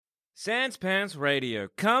Sans Pants Radio,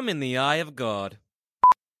 come in the eye of God.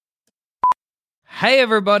 Hey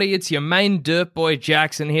everybody, it's your main dirt boy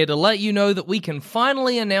Jackson here to let you know that we can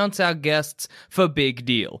finally announce our guests for Big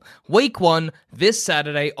Deal. Week 1, this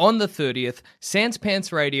Saturday on the 30th, Sans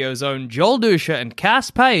Pants Radio's own Joel Dusha and Cass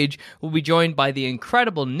Page will be joined by the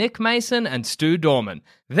incredible Nick Mason and Stu Dorman.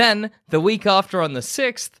 Then, the week after on the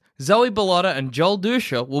 6th, Zoe Bellotta and Joel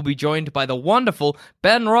Dusha will be joined by the wonderful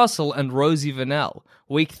Ben Russell and Rosie Vanell.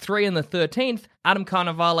 Week 3 on the 13th, Adam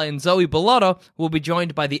Carnivale and Zoe Bellotta will be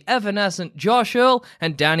joined by the evanescent Josh Earl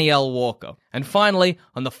and Danielle Walker. And finally,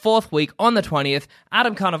 on the 4th week on the 20th,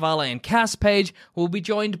 Adam Carnivale and Cass Page will be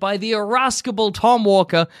joined by the irascible Tom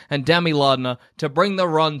Walker and Demi Lardner to bring the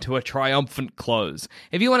run to a triumphant close.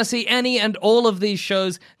 If you want to see any and all of these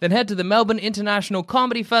shows, then head to the Melbourne International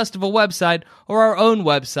Comedy Festival website or our own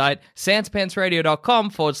website,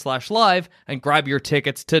 sanspantsradio.com/live, and grab your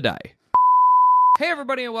tickets today. Hey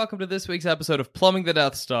everybody and welcome to this week's episode of Plumbing the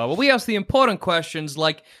Death Star, where we ask the important questions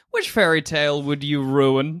like, which fairy tale would you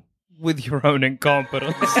ruin with your own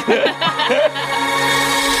incompetence?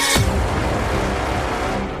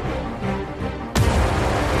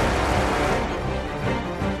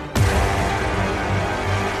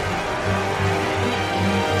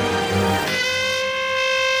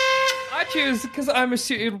 Because I'm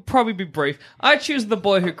assuming it'll probably be brief. I choose The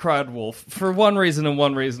Boy Who Cried Wolf for one reason and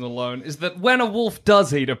one reason alone, is that when a wolf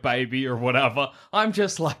does eat a baby or whatever, I'm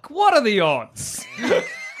just like, what are the odds?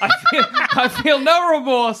 I feel no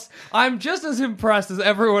remorse. I'm just as impressed as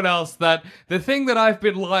everyone else that the thing that I've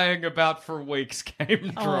been lying about for weeks came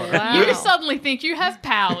true. Oh, wow. You suddenly think you have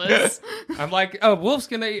powers. I'm like, oh, wolf's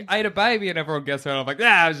gonna eat a baby, and everyone gets it. I'm like,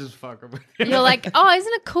 I was just fucking with you. You're like, oh,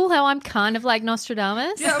 isn't it cool how I'm kind of like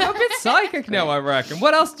Nostradamus? Yeah, I'm a bit psychic now, I reckon.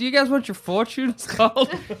 What else? Do you guys want your fortunes told?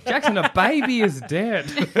 Jackson, a baby is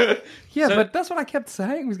dead. Yeah, but that's what I kept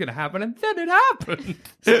saying was going to happen, and then it happened.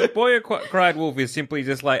 So the Boy Who Cried Wolf is simply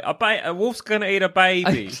just like, a wolf's going to eat a baby.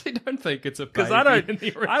 I actually don't think it's a baby. Because I don't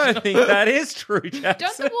think that is true, Jackson.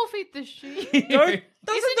 Don't the wolf eat the sheep?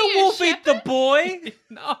 Doesn't the wolf eat the boy?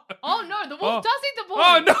 No. Oh no, the wolf does eat the boy.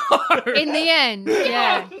 Oh no! In the end,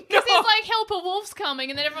 yeah. Because he's like, help, a wolf's coming,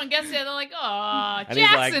 and then everyone gets there, they're like, oh, And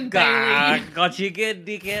Jackson he's like, Bailey. got you good,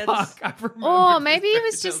 dickheads. Fuck, I remember. Or maybe he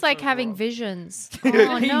was Fairytale just like so having wrong. visions. He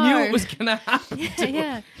Oh knew it no. was going to happen. to him.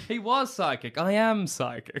 Yeah. He was psychic. I am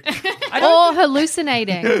psychic. Or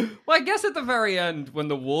hallucinating. Well, I guess at the very end, when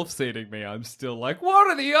the wolf's eating me, I'm still like, what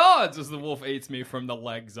are the odds? As the wolf eats me from the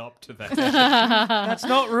legs up to the head. That's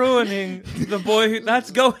not ruining the boy who...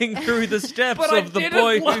 That's going through the steps But I of the didn't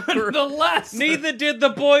boy learn who... the lesson. Neither did the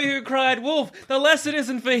Boy Who Cried Wolf. The lesson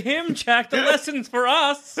isn't for him, Jack. The lesson's for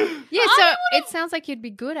us. Yeah, so it sounds like you'd be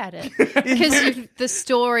good at it. Because the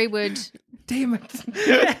story would... Damn it.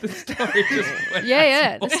 The story just went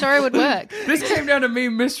Yeah, the story would work. This came down to me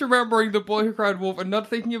misremembering The Boy Who Cried Wolf and not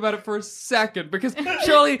thinking about it for a second. Because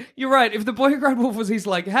surely, you're right, if The Boy Who Cried Wolf was, he's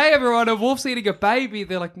like, hey everyone, a wolf's eating a baby.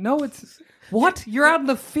 They're like, no, it's... What? You're out in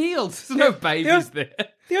the fields. There's no babies there.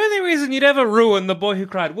 The only reason you'd ever ruin The Boy Who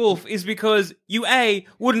Cried Wolf is because you,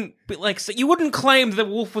 wouldn't be like... You wouldn't claim the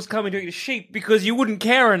wolf was coming to eat a sheep because you wouldn't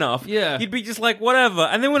care enough. Yeah. You'd be just like, whatever.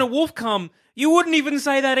 And then when a wolf come... You wouldn't even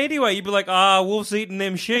say that anyway. You'd be like, wolf's eating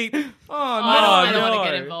them sheep. Oh, no. I don't want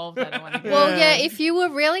to get involved. I don't want to get Well, yeah, if you were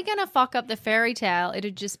really going to fuck up the fairy tale,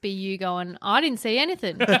 it'd just be you going, I didn't see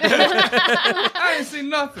anything. I ain't seen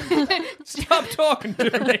nothing. Stop talking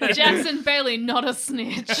to me. Jackson Bailey, not a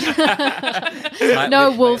snitch.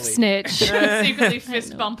 No wolf snitch. Secretly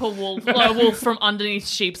fist bump a wolf from underneath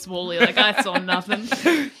sheep's wool. You're like, I saw nothing.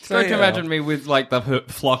 So I can imagine me with like the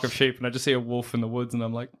flock of sheep and I just see a wolf in the woods and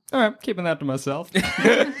I'm like, all right, keeping that to myself.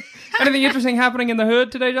 Anything interesting happening in the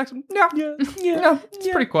herd today, Jackson? No. No, it's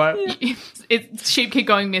pretty quiet. Sheep keep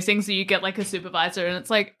going missing, so you get like a supervisor and it's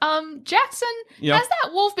like, Jackson, has that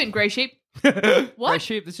wolf been grey sheep? What? Grey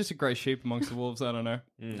sheep? There's just a grey sheep amongst the wolves. I don't know.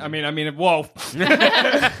 I mean, a wolf.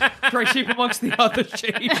 Grey sheep amongst the other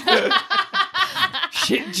sheep.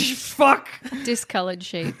 Shit, fuck. Discoloured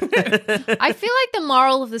sheep. I feel like the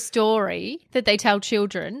moral of the story that they tell it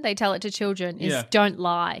to children, is don't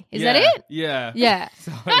lie. Is that it? Yeah. Yeah.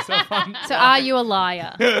 So fun. So are you a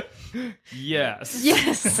liar? Yes.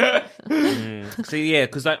 Yes. So yeah,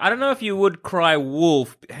 because I don't know if you would cry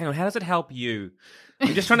wolf. Hang on, how does it help you?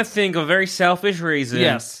 I'm just trying to think of a very selfish reason.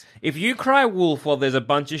 Yes. If you cry wolf while there's a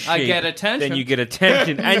bunch of sheep, I get attention. Then you get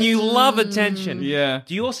attention, and you love attention. Yeah.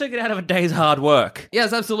 Do you also get out of a day's hard work?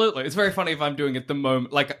 Yes, absolutely. It's very funny if I'm doing it the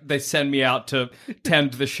moment, like they send me out to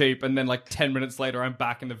tend the sheep, and then like 10 minutes later I'm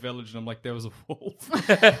back in the village and I'm like, there was a wolf.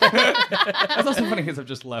 It's also funny because I've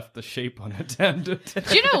just left the sheep unattended.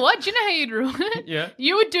 Do you know what? Do you know how you'd ruin it? Yeah.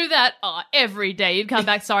 You would do that every day. You'd come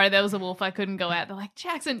back, sorry, there was a wolf, I couldn't go out. They're like,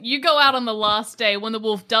 Jackson, you go out on the last day when the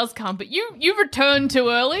wolf does come, but you return too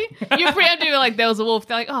early. You preemptively like, there was a wolf.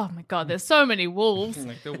 They're like, oh my God, there's so many wolves.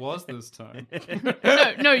 Like, there was this time.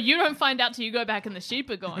 No, you don't find out till you go back and the sheep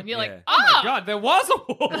are gone. You're like, Oh my God, there was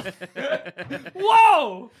a wolf.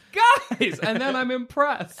 Whoa, guys. And then I'm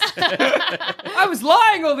impressed. I was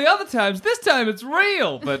lying all the other times. This time it's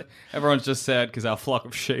real. But everyone's just sad because our flock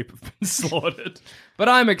of sheep have been slaughtered. But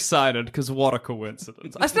I'm excited because what a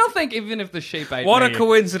coincidence. I still think even if the sheep ate What me... a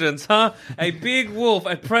coincidence, huh? A big wolf,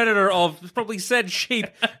 a predator of probably said sheep,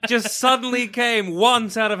 just suddenly came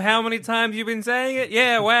once out of how many times you've been saying it?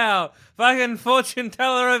 Yeah, wow. Fucking fortune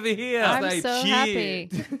teller over here. I'm so happy.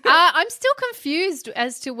 I'm still confused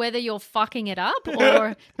as to whether you're fucking it up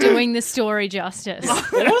or doing the story justice.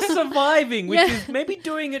 Or surviving, which is maybe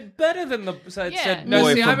doing it better than the said No,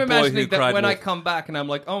 boy see, from I'm Boy imagining Who that Cried when I Wolf. come back and I'm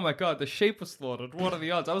like, oh my God, the sheep was slaughtered. What are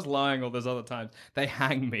the odds? I was lying all those other times. They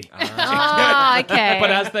hang me. Okay.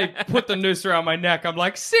 But as they put the noose around my neck, I'm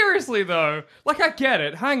like, seriously though? Like, I get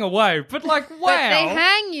it. Hang away. But like, wow. But they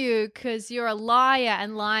hang you because you're a liar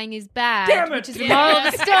and lying is bad. Damn it. Which is the moral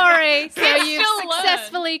of the story. So Kids you've still learn.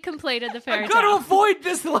 successfully completed the fairy I've got to tale. avoid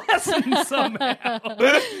this lesson somehow. How do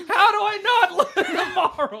I not learn the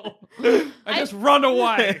moral? I just run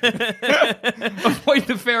away. Avoid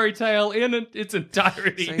the fairy tale in its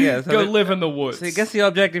entirety. So Go live in the woods. So I guess the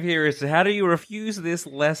objective here is how do you refuse this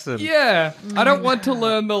lesson? Yeah. I don't want to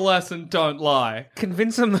learn the lesson, don't lie.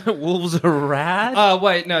 Convince them that wolves are rad?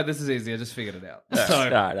 Wait, no, this is easy. I just figured it out. So,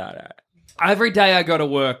 No. every day I go to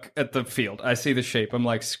work at the field, I see the sheep. I'm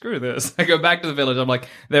like, screw this. I go back to the village. I'm like,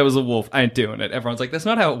 there was a wolf. I ain't doing it. Everyone's like, that's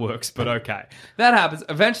not how it works, but okay. That happens.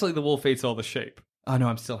 Eventually, the wolf eats all the sheep. Oh, no,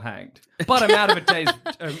 I'm still hanged. But I'm out of a day's...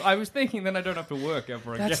 I was thinking then I don't have to work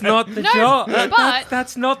ever again. That's not the job. but-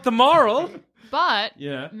 That's not the moral. But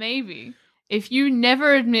Yeah. maybe if you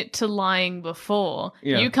never admit to lying before,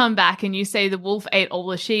 Yeah. you come back and you say the wolf ate all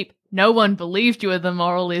the sheep. No one believed you, and the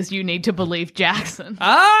moral is you need to believe Jackson.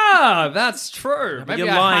 Ah, that's true. Maybe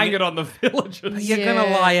you're I lying. hang it on the villagers. You're going to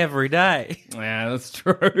lie every day. Yeah, that's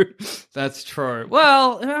true. That's true.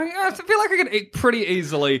 Well, I feel like I could pretty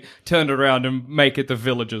easily turn it around and make it the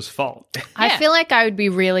villagers' fault. I Yeah. feel like I would be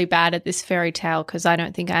really bad at this fairy tale because I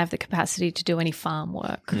don't think I have the capacity to do any farm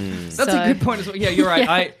work. That's a good point as well. Yeah, you're right.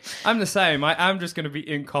 Yeah. I'm the same. I'm just going to be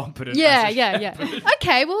incompetent. Yeah, as a yeah.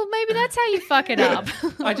 Okay, well, maybe that's how you fuck it up.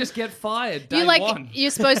 I just get fired day You like one.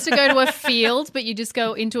 you're supposed to go to a field, but you just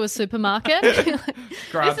go into a supermarket.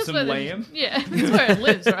 Grab This is some where lamb. Yeah, that's where it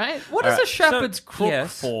lives, right? What is a shepherd's crook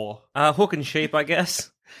yes. for? Hook and sheep, I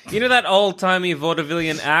guess. You know that old-timey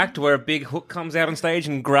vaudevillian act where a big hook comes out on stage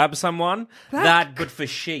and grabs someone? That but for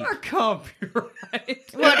sheep. That can't be right.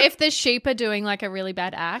 What if the sheep are doing like a really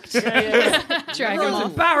bad act? Drag them Everyone's off.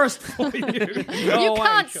 embarrassed for you. You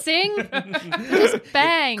can't sing. Just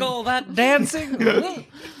bang. Call that dancing?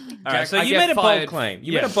 All right, so I you get made a fired. bold claim.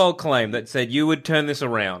 You Yes. made a bold claim that said you would turn this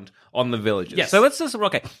around on the villagers. Yes. So let's just,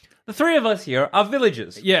 okay. The three of us here are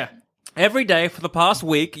villagers. Yeah. Every day for the past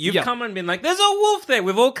week, you've Yeah. come and been like, there's a wolf there.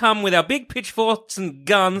 We've all come with our big pitchforks and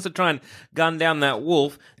guns to try and gun down that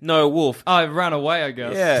wolf. No wolf. I ran away, I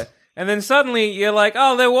guess. Yeah. And then suddenly you're like,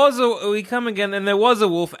 oh, we come again, and there was a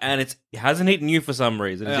wolf, and it hasn't eaten you for some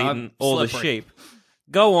reason. It's Yeah, eaten I'm all the slippery. sheep.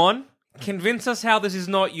 Go on. Convince us how this is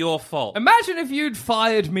not your fault. Imagine if you'd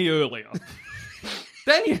fired me earlier.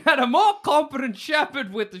 Then you had a more competent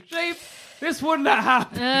shepherd with the sheep. This wouldn't have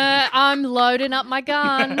happened. I'm loading up my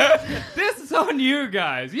gun. This is on you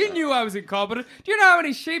guys. You knew I was incompetent. Do you know how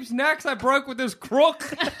many sheep's necks I broke with this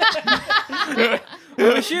crook?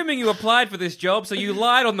 I'm assuming you applied for this job, so you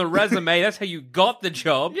lied on the resume. That's how you got the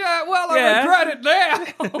job. Yeah, well, Yeah. I regret it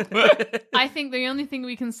now. I think the only thing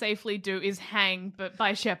we can safely do is hang, but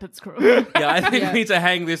by shepherd's crook. Yeah, I think we need to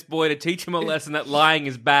hang this boy to teach him a lesson that lying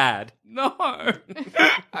is bad. No,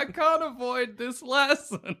 I can't avoid this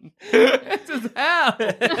lesson. It's as hell.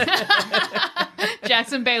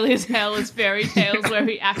 Jackson Bailey's hell is fairy tales where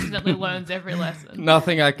he accidentally learns every lesson.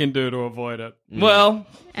 Nothing I can do to avoid it. Well,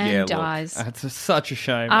 And Yeah, look. dies. that's such a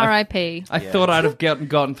shame. R.I.P. I thought I'd have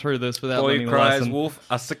gotten through this without Boy learning who the cries lesson. wolf,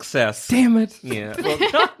 a success. Damn it. Yeah.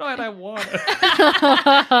 Not what I wanted.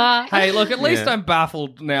 Hey, look, at least Yeah. I'm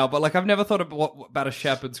baffled now, but like I've never thought about a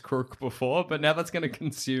shepherd's crook before, but now that's going to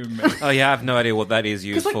consume me. Oh yeah, I have no idea what that is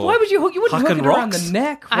used Because like, for. why would you hook? You wouldn't hook Hucking it around rocks? the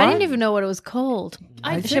neck, right? I didn't even know what it was called.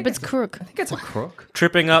 The shepherd's crook. I think it's a crook.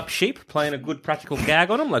 Tripping up sheep, playing a good practical gag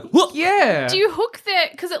on them, like whoop. Yeah. Do you hook there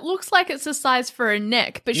because it looks like it's a size for a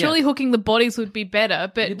neck, but surely hooking the bodies would be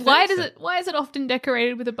better. But You'd why think does so. it? Why is it often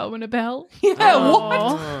decorated with a bow and a bell? Yeah. Oh.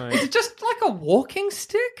 What? Is it just like a walking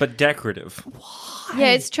stick? But decorative. Yeah,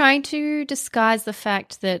 it's trying to disguise the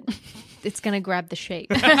fact that it's going to grab the sheep.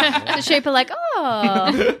 The sheep are like,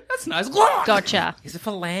 oh, That's nice. gotcha. Is it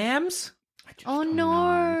for lambs? Oh,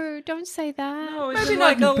 no, don't say that. Oh, is Maybe it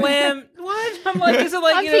like not. a lamb? What? I'm like, is it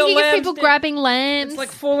like I'm you know, thinking of lambs people that- grabbing lambs. It's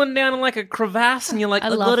like falling down in like a crevasse, and you're like, I I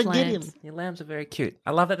love gotta get him. lambs. Your lambs are very cute.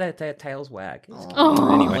 I love that their tails wag.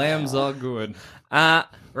 Oh, Anyway, Lambs are good.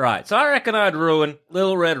 right. So I reckon I'd ruin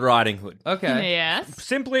Little Red Riding Hood. Okay. yes.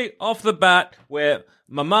 Simply off the bat, where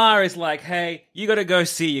my ma is like, "Hey, you got to go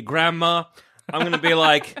see your grandma." I'm gonna be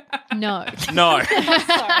like, no. "No,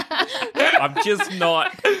 I'm just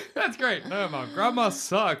not." That's great. No, my grandma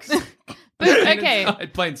sucks. But okay,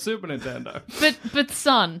 Inside playing Super Nintendo. but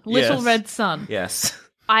son, little Yes. red son. Yes.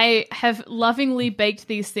 I have lovingly baked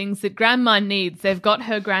these things that grandma needs. They've got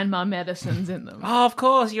her grandma medicines in them. Oh, of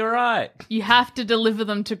course, you're right. You have to deliver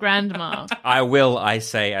them to grandma. I will, I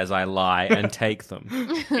say as I lie, and take them.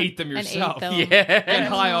 Eat them And yourself. eat them. Yeah. Get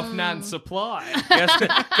high off Nan's supply.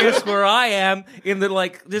 guess where I am in the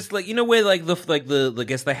like this like you know where like the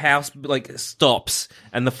guess the house like stops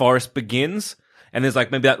and the forest begins. And there's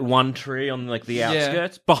like maybe that one tree on like the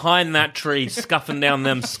outskirts. Behind that tree, scuffing down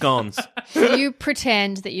them scones. So you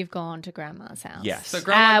pretend that you've gone to grandma's house. Yes. So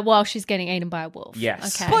grandma- While she's getting eaten by a wolf.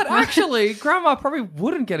 Yes. Okay. But actually, grandma probably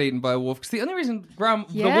wouldn't get eaten by a wolf because the only reason the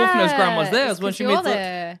wolf knows grandma's there is when she meets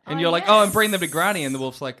there. and you're like, oh, I'm bringing them to granny, and the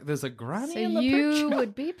wolf's like, there's a granny So in the you picture.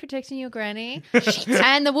 would be protecting your granny,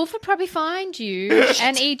 and the wolf would probably find you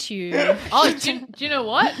and eat you. Oh, do you know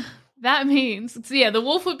what? That means, so yeah, the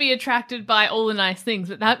wolf would be attracted by all the nice things,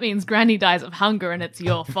 but that means Granny dies of hunger and it's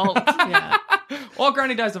your fault. Yeah. Or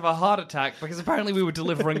granny dies of a heart attack because apparently we were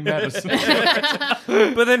delivering medicine.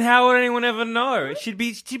 But then how would anyone ever know? She'd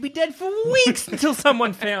be dead for weeks until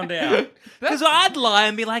someone found out. Because I'd lie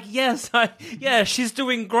and be like, yes, she's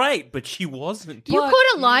doing great, but she wasn't. You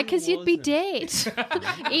couldn't lie because you'd be dead,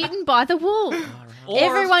 eaten by the wolf.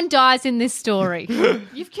 Everyone dies in this story.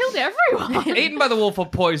 You've killed everyone. Eaten by the wolf or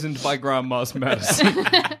poisoned by grandma's medicine,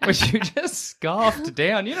 which you just scarfed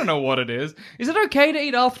down. You don't know what it is. Is it okay to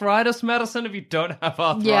eat arthritis medicine if you don't have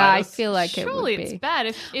arthritis? Yeah, I feel like Surely it would it's be. bad.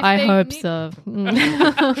 If I they hope need- so.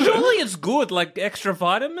 Surely it's good, like extra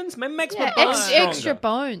vitamins. Maybe makes my bones extra stronger.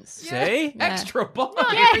 bones. See? Extra bones.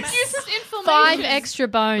 It reduces inflammation. 5 extra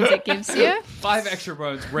bones it gives you. 5 extra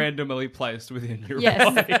bones randomly placed within your Yes.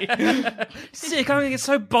 body. Sick, I'm gonna get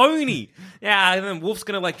so bony. Yeah, and then Wolf's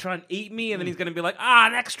gonna like try and eat me, and then he's gonna be like,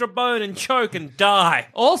 an extra bone and choke and die.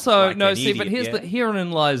 Also, Like no, an see, but idiot,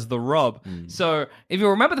 herein lies the rub. So, if you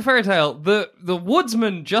remember the fairy tale, the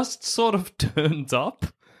woodsman just sort of turns up.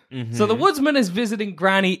 So the woodsman is visiting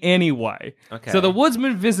Granny anyway. Okay. So the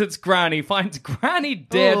woodsman visits Granny, finds Granny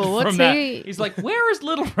dead Oh, what's from that. he- He's like, "Where is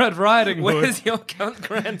Little Red Riding Hood? Where's your cunt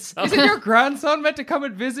grandson? Isn't your grandson meant to come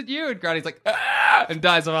and visit you?" And Granny's like, "Ah!" and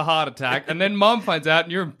dies of a heart attack. And then Mom finds out,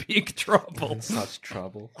 and you're in big trouble. Such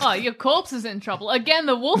trouble. Oh, your corpse is in trouble. Again,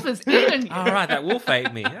 the wolf has eaten you. All right, that wolf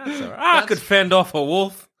ate me. That's all right. I could fend off a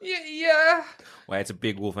wolf. Yeah. Wait, it's a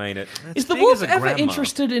big wolf, ain't it? It's Is the big wolf as a ever grandma.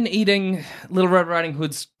 interested in eating Little Red Riding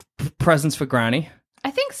Hood's presents for Granny?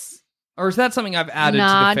 I think. Or is that something I've added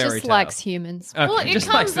Nah, to the fairy just tale? likes humans. Okay, Well, it just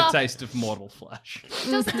comes likes the up- taste of mortal flesh.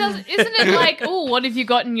 Isn't it like, oh, what have you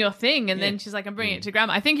got in your thing? And then she's like, I'm bringing it to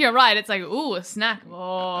grandma. I think you're right. It's like, ooh, a snack. Oh,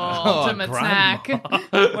 ultimate grandma. snack.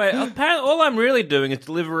 Wait, apparently all I'm really doing is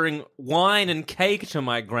delivering wine and cake to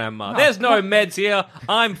my grandma. There's no meds here.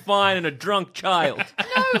 I'm fine and a drunk child.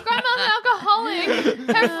 No, grandma's an alcoholic.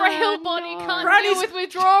 Her frail body can't Granny's- deal with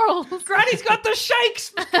withdrawals. Granny's got the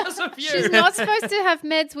shakes because of you. She's not supposed to have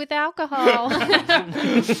meds with alcohol.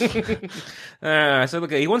 So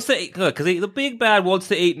look, he wants to eat because the big bad wants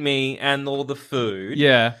to eat me and all the food.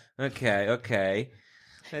 Yeah. Okay.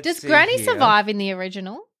 Let's Does see Granny here. survive in the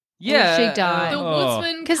original? Yeah. She died. The Oh.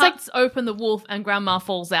 woodsman 'Cause, cuts open the wolf and grandma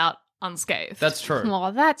falls out unscathed. That's true.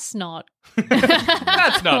 Oh, that's not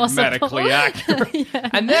That's not possible. medically accurate. Yeah.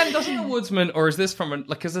 And then doesn't the woodsman, or is this from like,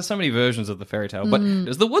 because there's so many versions of the fairy tale, but Mm.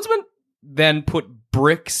 does the woodsman then put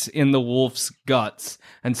bricks in the wolf's guts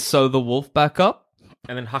and sew the wolf back up?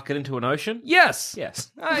 And then huck it into an ocean? Yes.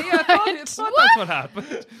 Yes. I thought that's what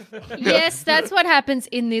happened. Yes, that's what happens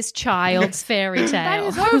in this child's fairy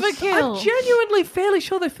tale. I'm genuinely fairly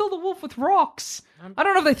sure they fill the wolf with rocks. I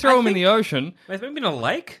don't know if they throw him in the ocean. Maybe in a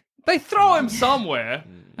lake? They throw him somewhere.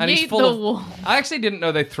 And he's Yeet full the of... wolf. I actually didn't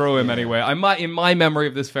know they throw him anywhere. In my memory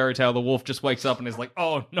of this fairy tale, the wolf just wakes up and is like,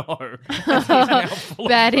 oh no.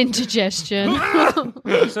 Bad indigestion.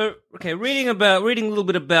 So, okay, reading a little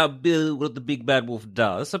bit about Bill, what the big bad wolf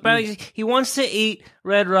does. So apparently he wants to eat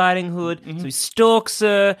Red Riding Hood, so he stalks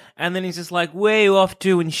her, and then he's just like, where are you off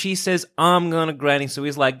to? And she says, I'm going to Granny. So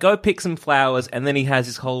he's like, go pick some flowers, and then he has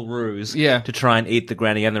his whole ruse to try and eat the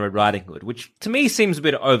Granny and the Red Riding Hood, which to me seems a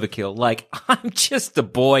bit overkill. Like, I'm just a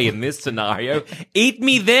boy in this scenario. Eat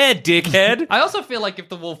me there, dickhead. I also feel like if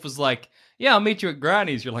the wolf was like, yeah, I'll meet you at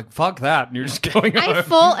Granny's, you're like, fuck that, and you're just going home.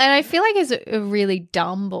 I feel like he's a really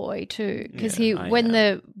dumb boy too, because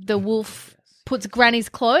the wolf puts Granny's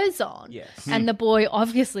clothes on, and the boy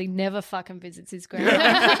obviously never fucking visits his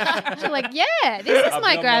grandma. She's like, yeah, this is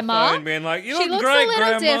my grandma. Being like, you she look looks great, a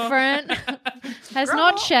little Grandma. different. Has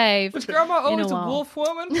not shaved. Was Grandma in always a while. wolf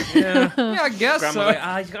woman? Yeah. Yeah, I guess Grandma's so.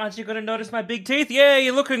 like, aren't you going to notice my big teeth? Yeah,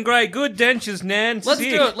 you're looking great. Good dentures, Nan. Let's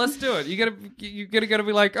Sick. do it. You gotta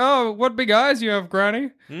be like, oh, what big eyes you have,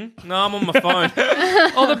 Granny? No, I'm on my phone.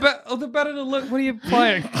 The better to look. What are you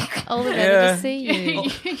playing? All the better to see you.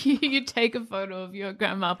 You take a photo of your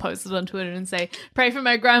grandma, post it on Twitter, and say, "Pray for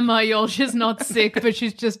my grandma, y'all. She's not sick, but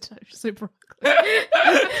she's just super ugly."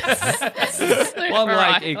 One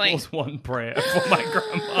like ugly. equals one prayer for my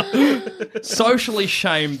grandma. Socially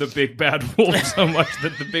shame the big bad wolf so much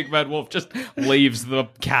that the big bad wolf just leaves the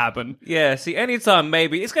cabin. Yeah, see, anytime,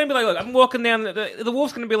 maybe. It's going to be like, look, I'm walking down, the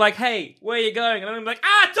wolf's going to be like, hey, where are you going? And I'm going to be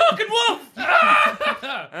like, talking wolf!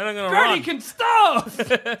 And I'm going to Granny run. can starve!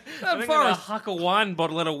 I'm going to forest. huck a wine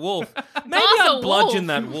bottle at a wolf. Maybe Glass I'll a bludgeon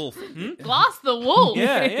wolf. that wolf. Glass the wolf.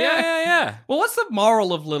 Yeah. Well, what's the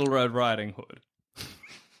moral of Little Red Riding Hood?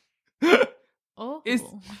 Oh.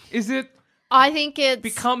 Is it... I think it's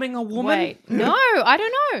Becoming a woman? Wait, no, I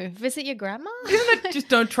don't know. Visit your grandma? Isn't it just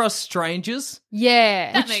don't trust strangers?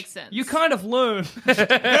 Yeah. That makes sense. You kind of learn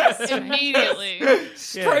immediately.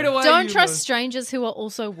 straight away. Don't you trust learn. strangers who are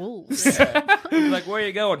also wolves. Like, where are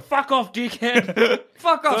you going? Fuck off, dickhead.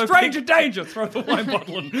 Fuck off, Go stranger danger! Throw the wine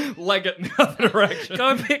bottle and leg it in the other direction.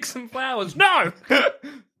 Go pick some flowers. No!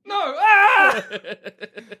 No! Ah!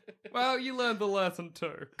 Well, you learned the lesson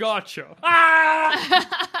too. Gotcha.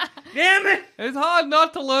 Ah! Damn it! It's hard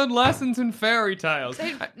not to learn lessons in fairy tales.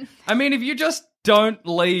 I mean, if you just don't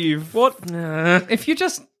leave. What? If you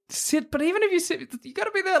just sit, but even if you sit, you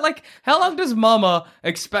gotta be there. Like, how long does Mama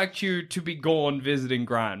expect you to be gone visiting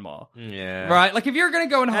Grandma? Yeah. Right? Like, if you're gonna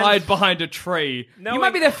go and hide behind a tree, you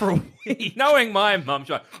might be there for a week. Knowing my mum,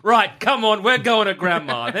 she's like, right, come on, we're going to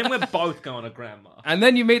Grandma. Then we're both going to Grandma. And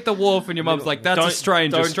then you meet the wolf, and your mum's like, "That's a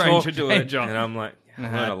stranger, don't stranger talk to danger." it. And I'm like,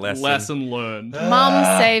 learn a lesson. Lesson learned.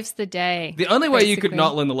 Mum saves the day. The only way you could basically.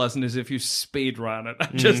 not learn the lesson is if you speed run it.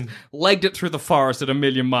 Just legged it through the forest at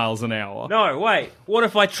 1,000,000 miles an hour. No, wait. What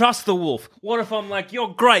if I trust the wolf? What if I'm like, you're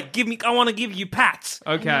great, I want to give you pats.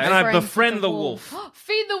 Okay. And I Friends befriend with the the wolf.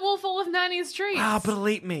 Feed the wolf all of Nanny's treats. But it'll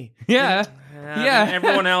eat me. Yeah. Yeah.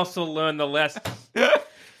 Everyone else will learn the lesson.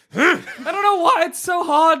 I don't know why it's so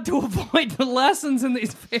hard to avoid the lessons in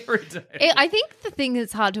these fairy tales. I think the thing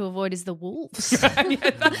that's hard to avoid is the wolves.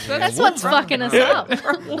 That's What's fucking us up? That's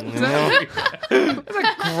a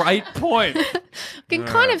great point. Can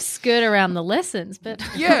kind of skirt around the lessons, but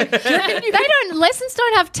Yeah. lessons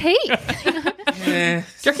don't have teeth. Do you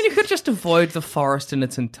reckon you could just avoid the forest in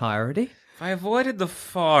its entirety? If I avoided the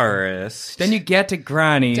forest... Then you get to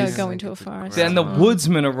Granny's. Don't go into a forest. Then the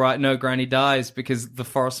woodsmen are right. No, Granny dies because the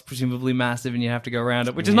forest's presumably massive and you have to go around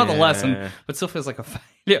it, which is not the lesson, but still feels like a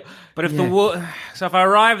failure. But if the wolf... So if I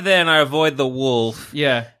arrive there and I avoid the wolf...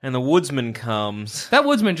 Yeah. And the woodsman comes... That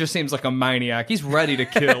woodsman just seems like a maniac. He's ready to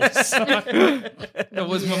kill. So, the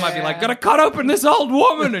woodsman might be like, "Gotta cut open this old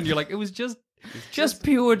woman," and you're like, it was just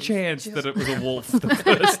pure chance that it was a wolf the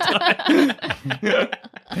first time.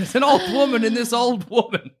 There's an old woman in this old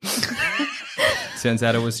woman. Turns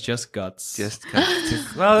out it was just guts.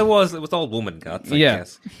 Well, it was old woman guts, I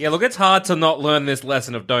guess. Yeah, look, it's hard to not learn this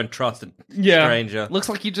lesson of don't trust a stranger. Looks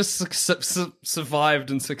like you just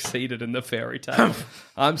survived and succeeded in the fairy tale.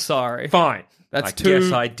 I'm sorry. Fine. That's I two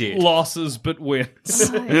guess I did. losses but wins.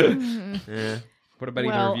 What about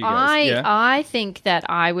either of you guys? I think that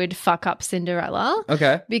I would fuck up Cinderella.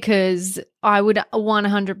 Okay. Because I would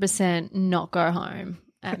 100% not go home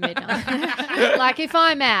at midnight. Like, if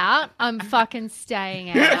I'm out, I'm fucking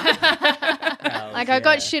staying out. Like, I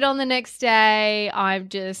got shit on the next day. I'm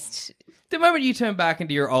just the moment you turn back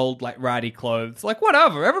into your old, like, ratty clothes, like,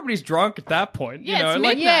 whatever. Everybody's drunk at that point. Yeah, you know? it's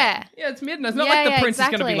Like, midnight. yeah, it's midnight. It's not like the prince is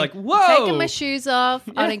going to be like, whoa. Taking my shoes off.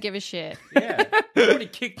 I don't give a shit. Yeah. You already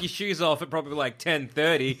kicked your shoes off at probably like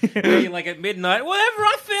 10:30. Then you're like at midnight, whatever,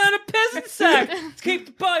 I found a peasant sack. Let's keep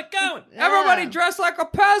the boat going. Everybody dress like a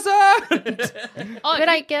peasant. But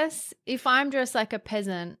I guess if I'm dressed like a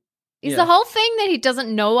peasant, is the whole thing that he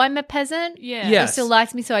doesn't know I'm a peasant? Yeah. Yes. He still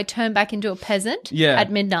likes me, so I turn back into a peasant Yeah.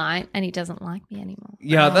 at midnight, and he doesn't like me anymore.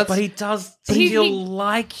 Yeah, that's... But he does He- still he-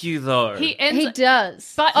 like you, though. He ends. He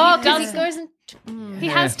does. But oh, he because does- he goes and... He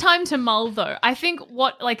has time to mull, though. I think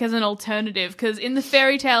as an alternative, because in the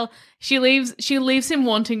fairy tale, she leaves him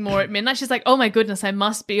wanting more at midnight. She's like, oh my goodness, I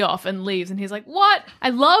must be off, and leaves. And he's like, what? I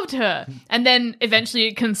loved her. And then eventually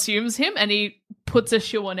it consumes him, and he puts a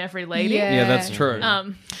shoe on every lady. Yeah, that's true.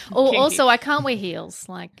 Kinky. Also, I can't wear heels.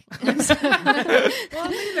 Like, let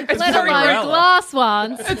very alone rel- glass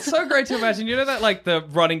ones. It's so great to imagine. You know that, like, the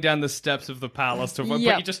running down the steps of the palace, but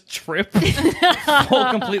Yep. you just trip,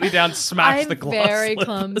 fall completely down, smash I'm the glass very slippers.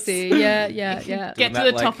 clumsy. Yeah. Get to that,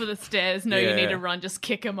 the like- top of the stairs. No, you Yeah. need to run. Just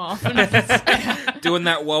kick him off. Doing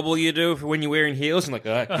that wobble you do when you're wearing heels. I'm like,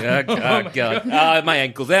 oh, God. My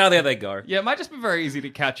ankles. Oh, there they go. Yeah, it might just be very easy to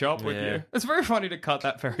catch up with Yeah. you. It's very funny to cut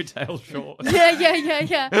that fairy tale short.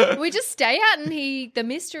 Yeah. We just stay out and the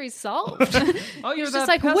mystery's solved. Oh, you're It's that just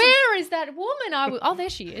like, peasant? where is that woman? Oh, there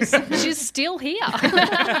she is. She's still here.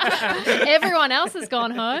 Everyone else has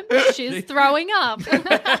gone home. She's throwing up.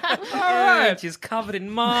 All right. She's covered in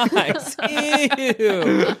mice.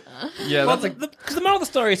 Ew. Yeah, Well, that's like... because the moral of the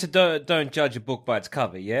story is to don't judge a book by its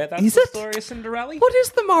cover, yeah? That's Is the it? story of Cinderella? What is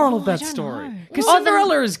the moral of that story? Because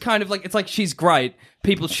Cinderella is kind of like, it's like she's great.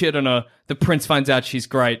 People shit on her. The prince finds out she's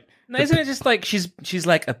great. No, isn't it just like she's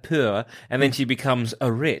like a poor, and then she becomes a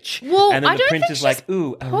rich? Well, and then I the don't prince think is like,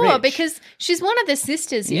 ooh, a Poor rich. because she's one of the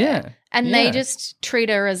sisters, Yeah. and Yeah. they just treat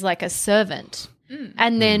her as like a servant.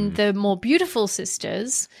 And then the more beautiful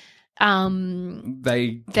sisters, They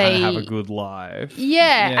kind of have a good life.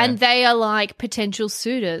 yeah, and they are like potential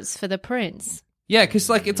suitors for the prince. Yeah, because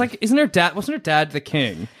like it's like, wasn't her dad the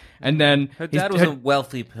king? And then her dad was a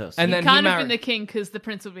wealthy person. and then Can't he have been married. the king because the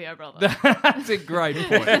prince will be her brother. That's a great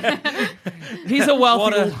point. He's a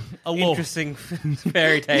wealthy, What a lord. interesting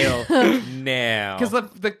fairy tale now. Because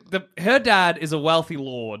her dad is a wealthy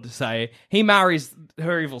lord, say. He marries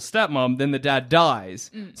her evil stepmom, then the dad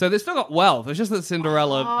dies. So they've still got wealth. It's just that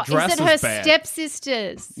Cinderella dresses Is it her bad.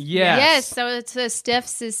 stepsisters? Yes. Yes, so it's her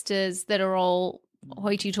stepsisters that are all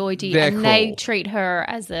hoity-toity, They're and they cool. treat her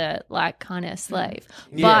as a like kind of slave.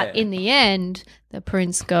 Yeah. But in the end, the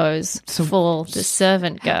prince goes for the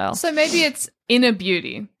servant girl. So maybe it's inner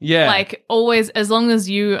beauty. Yeah. Like always, as long as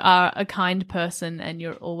you are a kind person and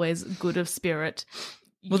you're always good of spirit,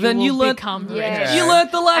 then you will learn- become rich. Yeah. You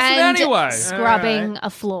learnt the lesson And anyway. scrubbing a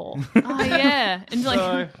floor. Oh yeah, and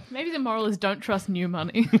like maybe the moral is don't trust new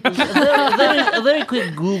money. a very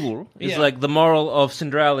quick Google is like the moral of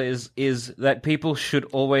Cinderella is that people should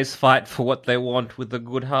always fight for what they want with a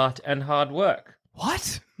good heart and hard work.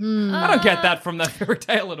 What? I don't get that from that fairy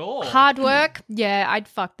tale at all. Hard work? Yeah, I'd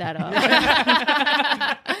fuck that up.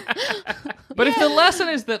 But if the lesson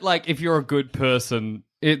is that, like, if you're a good person,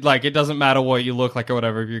 it doesn't matter what you look like or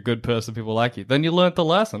whatever. If you're a good person, people like you. Then you learnt the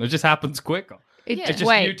lesson. It just happens quicker. It's just you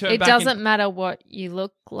Wait, turn it back doesn't in- matter what you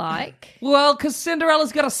look like. Well, because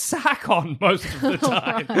Cinderella's got a sack on most of the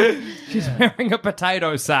time. She's wearing a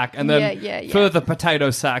potato sack and then Yeah. further potato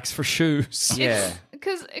sacks for shoes. Yeah.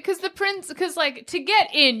 Because the prince, like to get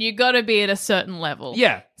in, you got to be at a certain level.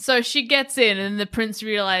 Yeah. So she gets in, and the prince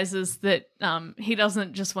realizes that he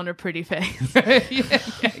doesn't just want a pretty face.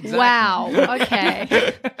 Exactly. Wow.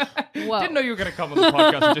 Okay. Whoa. Didn't know you were going to come on the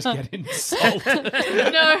podcast and just get insulted.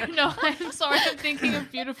 No, I'm sorry. I'm thinking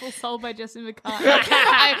of "Beautiful Soul" by Jesse McCartney.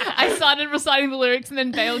 I started reciting the lyrics and then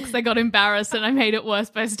bailed because I got embarrassed, and I made it worse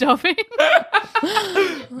by stopping.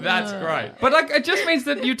 That's great. But like, it just means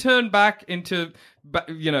that you turn back into,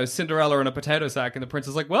 Cinderella in a potato sack, and the prince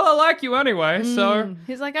is like, "Well, I like you anyway." So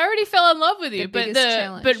He's like, I already fell in love with you, The but biggest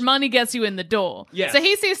challenge. but money gets you in the door. Yes. So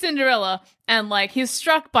he sees Cinderella and like he's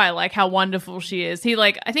struck by like how wonderful she is.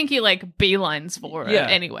 I think he beelines for her Yeah.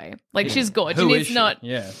 anyway. Like she's gorgeous. Who and is he's she? not.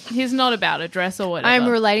 Yeah. He's not about a dress or whatever. I'm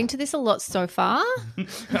relating to this a lot so far.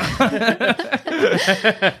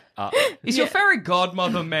 Is your fairy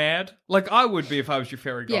godmother mad? Like I would be if I was your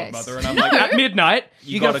fairy Yes. godmother, and I'm like, at midnight,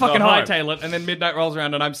 you gotta gotta fucking go home. hightail it, and then midnight rolls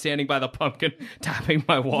around, and I'm standing by the pumpkin, tapping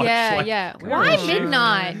my watch. Yeah, like, yeah. Why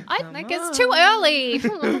midnight? Like it's too early.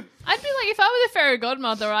 I'd be like, if I were the fairy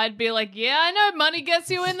godmother, I'd be like, yeah, I know money gets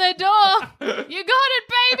you in the door. You got it,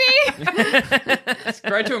 baby. It's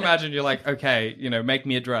great to imagine you're like, okay, make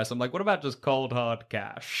me a dress. I'm like, what about just cold hard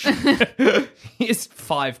cash? Here's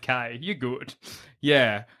 $5,000. You're good.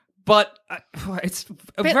 Yeah. But it's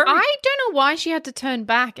but very... I don't know why she had to turn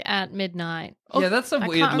back at midnight. Yeah, that's a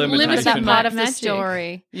weird limitation. Limited That part of the magic.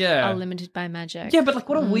 story. Yeah. Are limited by magic. Yeah, but like,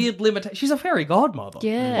 what a weird limitation. She's a fairy godmother.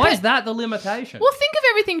 Yeah. Why is that the limitation? Well, think of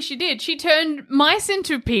everything she did. She turned mice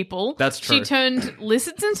into people. That's true. She turned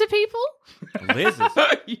lizards into people. Lizards?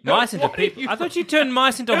 Mice into people? I thought you turned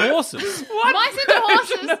mice into horses. What? Mice into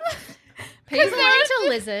horses. People are into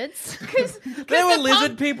lizards. There were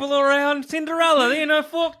lizard people around Cinderella,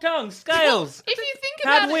 forked tongues, scales. If you think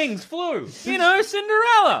about Had wings, flew.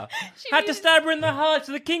 Cinderella. Had to stab her in the heart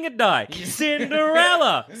so the king had died.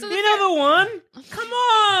 Cinderella. You know the one? Come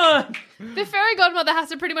on. the fairy godmother has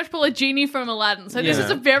to pretty much pull a genie from Aladdin. So this is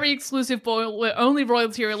a very exclusive ball where only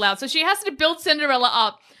royalty are allowed. So she has to build Cinderella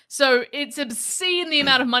up. So it's obscene the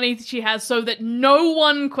amount of money she has so that no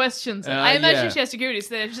one questions it. I imagine she has security.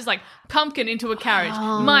 So there's just like pumpkin into a carriage,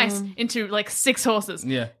 mice into like 6 horses,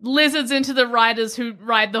 lizards into the riders who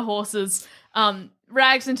ride the horses,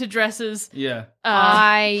 rags into dresses. Yeah.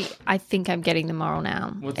 I think I'm getting the moral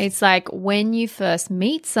now. It's like when you first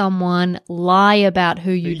meet someone, lie about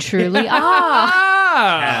who you truly are.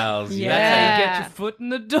 Hells yeah. That's how you get your foot in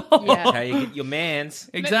the door. Yeah. That's how you get your mans.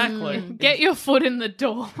 Exactly. Get your foot in the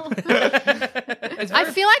door. I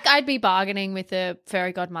feel like I'd be bargaining with the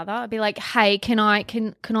fairy godmother. I'd be like, "Hey, can I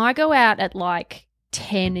go out at like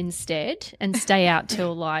 10 instead and stay out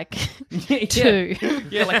till like 2?"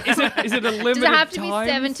 Yeah, like is it a limited Does it have to time? be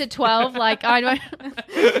 7 to 12? Like I don't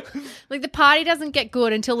like the party doesn't get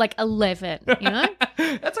good until like 11,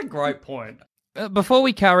 That's a great point. Before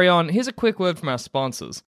we carry on, here's a quick word from our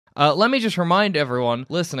sponsors. Let me just remind everyone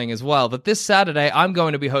listening as well that this Saturday I'm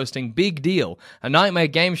going to be hosting Big Deal, a nightmare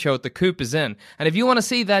game show at the Cooper's Inn. And if you want to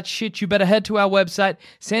see that shit, you better head to our website,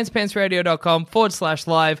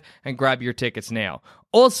 sanspantsradio.com/live, and grab your tickets now.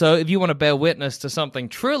 Also, if you want to bear witness to something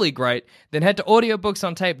truly great, then head to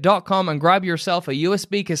audiobooksontape.com and grab yourself a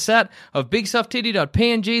USB cassette of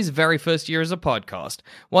BigSoftTitty.png's very first year as a podcast.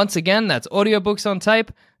 Once again, that's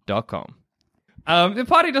audiobooksontape.com. The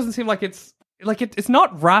party doesn't seem like it's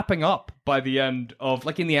not wrapping up by the end of,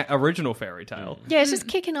 like in the original Fairytale. Yeah, it's just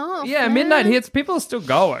kicking off. Yeah, man. midnight hits, people are still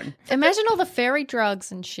going. Imagine all the fairy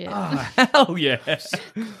drugs and shit. Oh, hell yeah.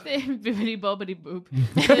 Bibbidi bobbidi boop.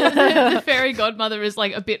 The fairy godmother is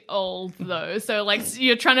like a bit old though. So like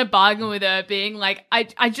you're trying to bargain with her being like,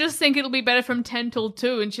 I just think it'll be better from 10 till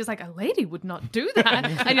 2. And she's like, a lady would not do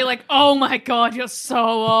that. And you're like, oh my God, you're so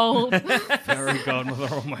old. Fairy godmother,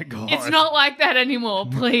 oh my God. It's not like that anymore,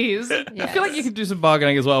 please. I feel like you could do some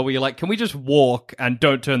bargaining as well where you're like, can we just walk and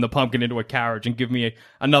don't turn the pumpkin into a carriage and give me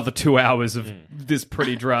another 2 hours of this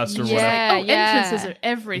pretty dress or whatever? Entrances are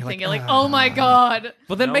everything. You're like, oh my God.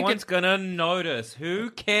 Well, then No one's gonna notice.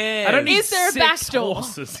 Who cares? I don't need Is there a 6 back door?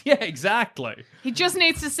 horses. Yeah, exactly. He just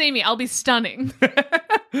needs to see me. I'll be stunning.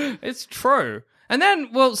 It's true. And then,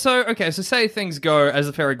 so say things go as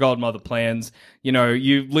the fairy godmother plans. You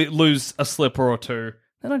lose a slipper or 2.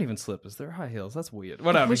 They're not even slippers. They're high heels. That's weird.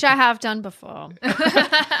 Whatever. Which I have done before. All right,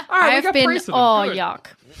 I have been, Good. yuck.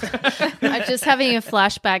 I'm just having a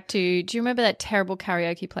flashback to, do you remember that terrible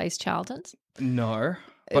karaoke place, Charlton's? No,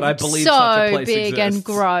 but I believe so such a place big exists. and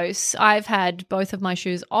gross. I've had both of my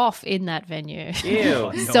shoes off in that venue.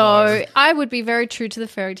 Ew. So I would be very true to the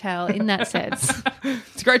fairy tale in that sense.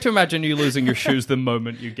 It's great to imagine you losing your shoes the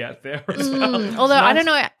moment you get there as well. Although I don't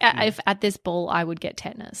know if at this ball I would get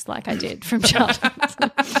tetanus like I did from Charlton's.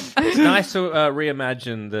 It's nice to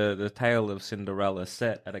reimagine the tale of Cinderella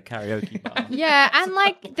set at a karaoke bar. Yeah, and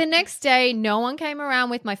like the next day, no one came around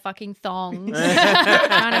with my fucking thongs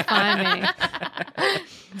trying to find me.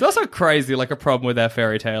 It's also crazy, like a problem with our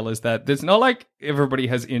fairy tale is that there's not like everybody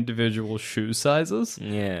has individual shoe sizes.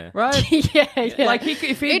 Yeah. Right? Yeah. Like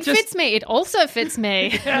if he It fits me. It also fits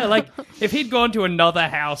me. Yeah, like if he'd gone to another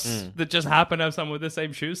house that just happened to have someone with the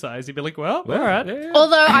same shoe size, he'd be like, well, all right. Yeah.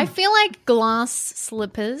 Although I feel like glass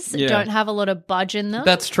slippers don't have a lot of budge in them.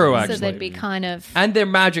 That's true, actually. So they'd be kind of... And they're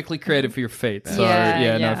magically created for your feet. So,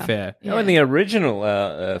 no, fair. You know, in the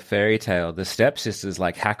original fairy tale, the stepsisters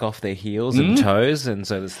like hack off their heels and toes, and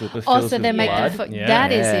so the slipper fills Oh, so with they make blood. them. Yeah.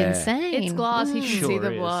 That is Yeah. insane. It's glass. He can see Sure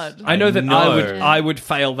the is. blood. I know that No. I would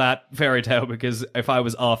fail that fairy tale because if I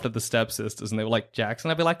was after the stepsisters and they were like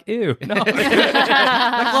Jackson, I'd be like, ew, no.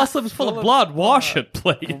 That glass slipper's full of blood. Wash it,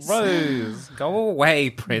 please. Rose, go away,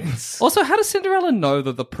 Prince. Also, how does Cinderella know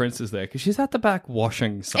that the prince is there? Because she's at the back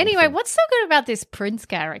washing something. Anyway, what's so good about this Prince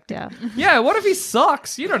character? Yeah, what if he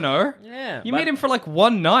sucks? You don't know. Yeah, You but- meet him for like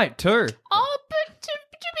one night, too. Oh, but to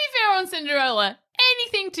be fair on Cinderella,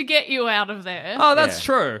 anything to get you out of there. Oh, that's Yeah.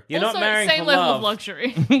 true. You're also, not marrying same for level love. of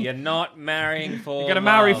luxury. You're not marrying for You're going to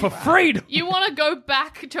marry love. for freedom. You want to go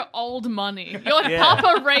back to old money. Your Yeah.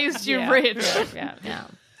 papa raised you rich. Yeah.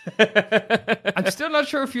 I'm still not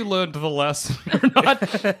sure if you learned the lesson or not. I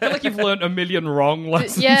feel like you've learned a million wrong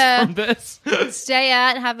lessons Yeah. from this. Stay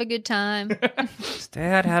out, have a good time. Stay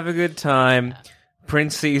out, have a good time.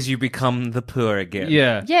 Prince sees you become the poor again.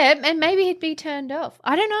 Yeah. Yeah, and maybe he'd be turned off.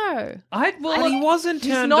 I don't know. Well, he wasn't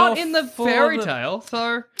He's turned not off in the for fairy the- tale,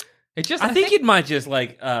 so it just. I think it might just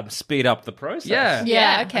speed up the process. Yeah.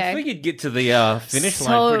 Yeah, Yeah. okay. I think you'd get to the finish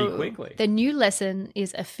line pretty quickly. The new lesson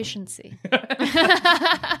is efficiency.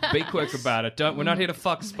 Be quick about it. We're not here to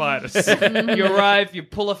fuck spiders. You arrive, you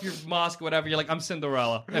pull off your mask, whatever. You're like, I'm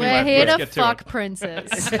Cinderella. Anyway, We're here let's to get fuck it. princes.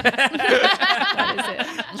 That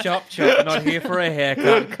is it. Chop, chop, not here for a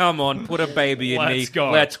haircut. Come on, put a baby in Let's me.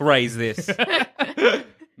 go. Let's raise this.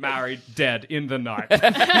 Married, dead in the night. Although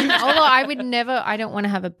I don't want to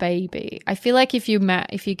have a baby. I feel like if you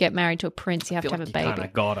get married to a prince, you have to have a You baby. kind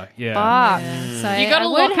of gotta, yeah. Fuck. So You gotta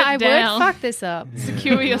lock it I down. would fuck this up.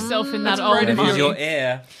 Secure yourself in that That's old right, If money. he's your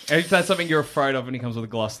heir. If that's something you're afraid of and he comes with a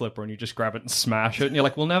glass slipper and you just grab it and smash it and you're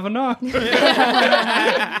like, we'll never know.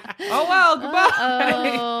 Oh, well, goodbye.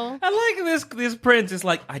 Oh. I like this prince is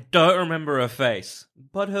like, I don't remember her face,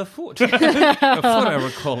 but her foot. Her foot I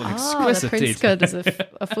recall an Oh, exquisite the prince detail. good as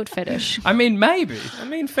a foot fetish. I mean, maybe. I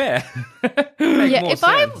mean, fair. Yeah, more if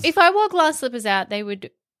I sense. wore glass slippers out, they would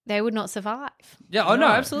not survive. Yeah, oh no,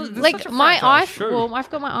 absolutely. That's Like such a my fairy tale iPhone, shoe. well, I've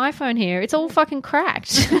got my iPhone here. It's all fucking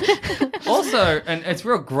cracked. Also, and it's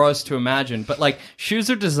real gross to imagine, but like shoes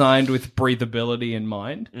are designed with breathability in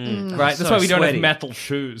mind, right? That's So why we don't sweaty. have metal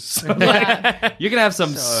shoes. Like, you're gonna have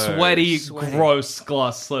some So sweaty, sweaty. gross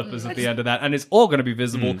glass slippers at the end of that, and it's all gonna be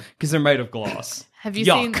visible because they're made of glass. Have you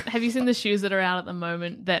Yuck. seen the shoes that are out at the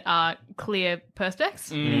moment that are clear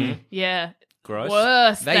perspex? Yeah. Gross.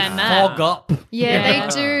 Worse They than that. fog up. Yeah,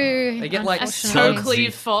 they do. They get like A Unfortunately. toe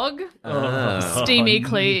cleave fog. Oh. Steamy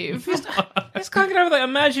cleave. I just can't get over like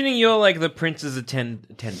imagining you're like the prince's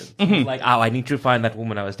attendant. Like, oh, I need to find that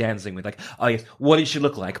woman I was dancing with. Like, oh yes, what did she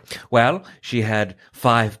look like? Well, she had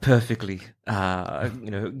 5 perfectly,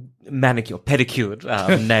 manicured, pedicured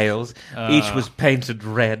nails. Each was painted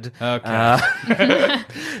red. Okay.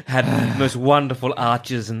 Had the most wonderful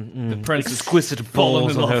arches and The prince is exquisite fallen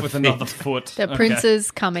balls in on her love with feet. another foot. The Okay. prince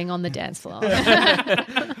is coming on the dance floor.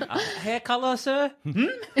 Hair color, sir? Oh,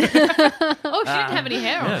 she didn't have any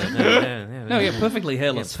hair on. No, yeah, perfectly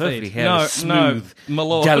hairless perfectly feet. hairless, no, smooth, my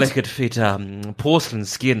lord. delicate fit, porcelain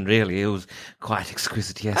skin. Really, it was quite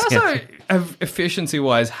exquisite. Yes. I also,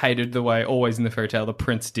 efficiency-wise, hated the way always in the fairy tale the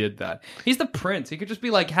prince did that. He's the prince. He could just be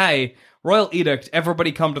like, "Hey, royal edict,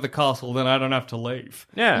 everybody come to the castle, then I don't have to leave."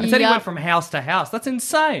 Yeah. Instead, he Yup. went from house to house. That's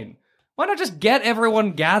insane. Why not just get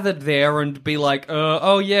everyone gathered there and be like,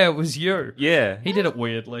 "Oh yeah, it was you." Yeah. He did it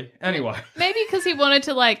weirdly. Anyway, Maybe because he wanted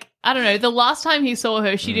to, like, I don't know, the last time he saw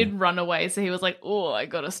her, she did run away, so he was like, oh, I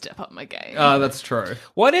gotta step up my game. that's true.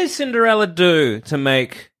 What did Cinderella do to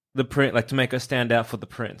make the prince, like to make her stand out for the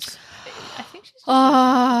prince? I think she's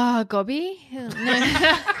Oh, Gobby? No.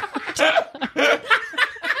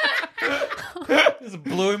 There's a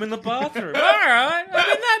bloom in the bathroom. All right. I mean,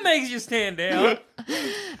 that makes you stand out.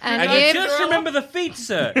 And And you if, just remember the feet,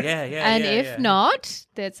 sir. Yeah, yeah. and yeah, if yeah. not,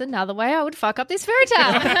 that's another way I would fuck up this fairy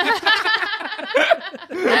tale.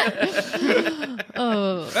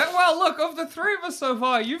 Oh. Well, look, of the three of us so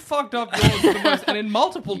far, you fucked up yours the most, and in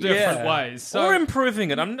multiple different Yeah. ways. So Or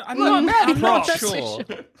improving it. I'm Look, not, mad I'm not props. sure.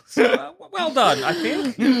 So, well done, I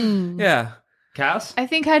think. Yeah. Cass? I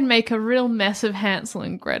think I'd make a real mess of Hansel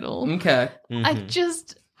and Gretel. Okay. I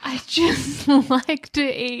just like to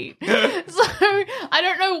eat. So I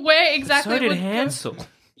don't know where exactly. So it did would- Hansel.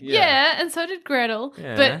 Yeah, and so did Gretel.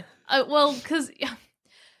 Yeah. But because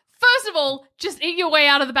first of all, just eat your way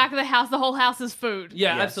out of the back of the house. The whole house is food.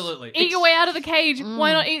 Yeah, Yes. absolutely. Eat your way out of the cage.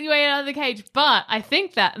 Why not eat your way out of the cage? But I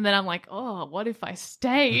think that, and then I'm like, oh, what if I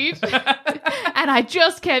stayed and I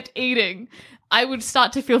just kept eating? I would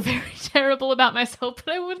start to feel very terrible about myself,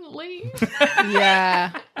 but I wouldn't leave.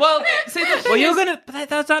 Yeah. Well, see, the thing is,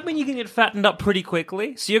 Does that mean you can get fattened up pretty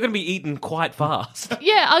quickly? So you're gonna be eating quite fast.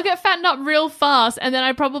 Yeah, I'll get fattened up real fast, and then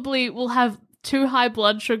I probably will have too high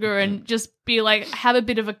blood sugar and just be like, have a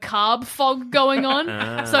bit of a carb fog going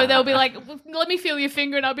on. So they'll be like, let me feel your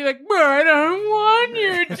finger, and I'll be like, I don't want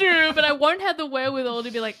you to, but I won't have the wherewithal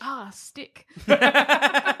to be like, stick. So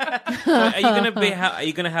are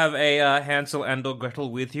you gonna have a Hansel and or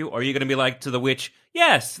Gretel with you, or are you gonna be like to the witch?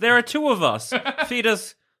 Yes, there are two of us. Feed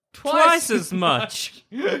us twice as much.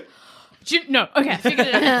 No, okay, I figured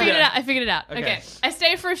it out. I figured it out. Okay. I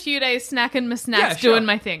stay for a few days, snacking my snacks, sure. doing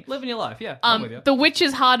my thing. Living your life, yeah. I'm with you. The witch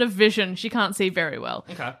is hard of vision. She can't see very well.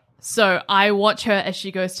 Okay. So I watch her as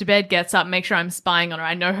she goes to bed, gets up, make sure I'm spying on her.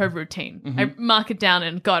 I know her routine. I mark it down,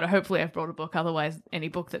 and God, hopefully I've brought a book. Otherwise, any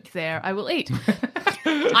book that's there, I will eat.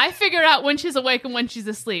 I figure out when she's awake and when she's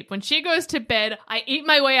asleep. When she goes to bed, I eat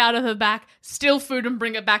my way out of her back, steal food and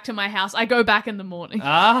bring it back to my house. I go back in the morning.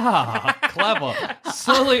 Clever.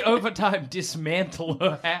 Slowly over time, dismantle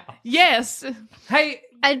her house. Yes. Hey...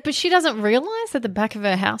 But she doesn't realise that the back of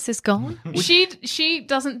her house is gone. She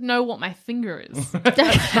doesn't know what my finger is.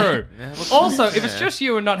 That's true. Also, if it's just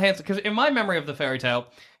you and not Hansel, because in my memory of the fairy tale,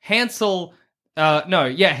 Hansel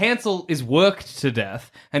is worked to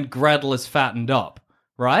death and Gretel is fattened up,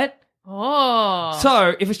 right? Oh.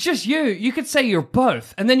 So, if it's just you, you could say you're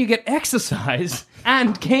both, and then you get exercise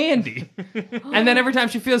and candy. And then every time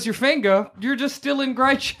she feels your finger, you're just still in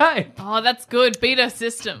great shape. Oh, that's good. Beta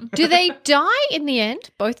system. Do they die in the end?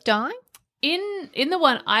 Both die? In the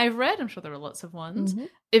one I've read, I'm sure there are lots of ones,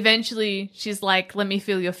 eventually she's like, let me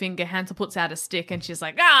feel your finger. Hansel puts out a stick and she's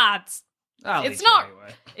like, it's not,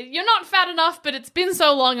 you're not fat enough, but it's been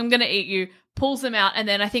so long, I'm going to eat you. Pulls them out, and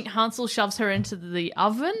then I think Hansel shoves her into the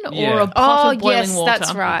oven or a pot of boiling water.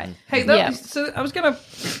 That's right. Hey, so I was going to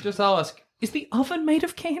just ask, is the oven made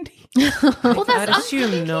of candy? Well, I'd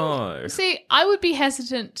assume no. See, I would be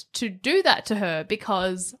hesitant to do that to her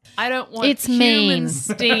because I don't want It's human mean.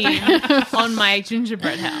 steam on my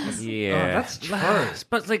gingerbread house. Yeah, that's true.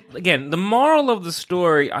 But like again, the moral of the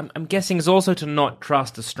story, I'm guessing, is also to not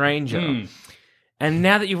trust a stranger. And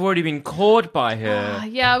now that you've already been caught by her,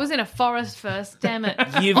 Yeah, I was in a forest first, damn it.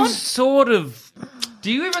 you've sort of...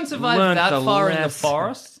 Do you even survive Learned that the far in the lesson.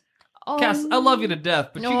 forest? Oh, Cass, I love you to death,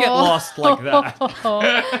 but you get lost like that.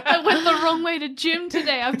 I went the wrong way to gym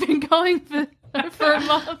today. I've been going for a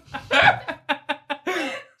month.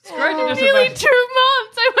 It's great to just Nearly imagine- 2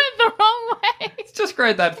 months. I went the wrong way. It's just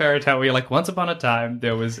great, that fairy tale where you're like, once upon a time,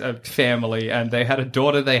 there was a family and they had a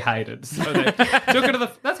daughter they hated. So they took her to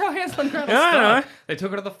the... That's how Hansel and Gretel started. They took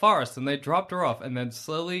her to the forest and they dropped her off. And then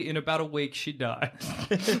slowly, in about a week, she died.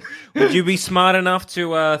 Would you be smart enough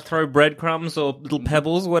to throw breadcrumbs or little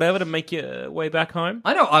pebbles, whatever, to make your way back home?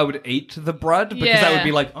 I know I would eat the bread because I Yeah. would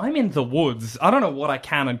be like, I'm in the woods. I don't know what I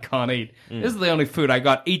can and can't eat. This is the only food I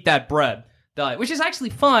got. Eat that bread. Die. Which is actually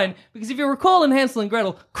fine because if you recall in Hansel and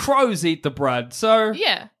Gretel, crows eat the bread. So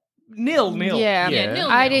Yeah. nil. Yeah, Yeah, nil.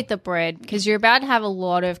 I'd eat the bread because you're about to have a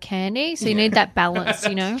lot of candy, so you need that balance,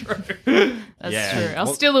 you know? That's true. I'll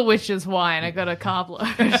steal a witch's wine. I got a carb load.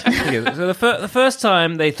 Yeah, so the first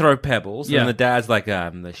time they throw pebbles, Yeah. and the dad's like,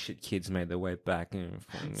 the shit kids made their way back.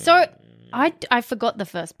 So I forgot the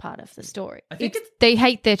first part of the story. I think They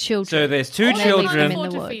hate their children. So there's two They leave them children in the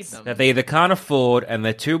Afford to woods. feed them. that they either can't afford, and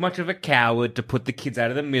they're too much of a coward to put the kids out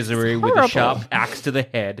of their misery with a horrible. sharp axe to the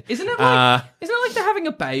head. Isn't it like they're having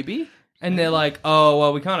a baby and they're like, oh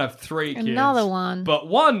well, we can't have 3 kids. Another one. But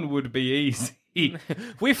one would be easy.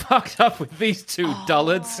 We fucked up with these two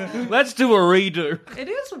dullards. Let's do a redo. It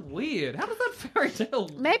is weird. How does that fairy tale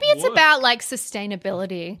Maybe it's work? about like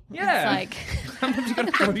sustainability. Yeah. It's Sometimes you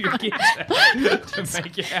gotta throw your kids out to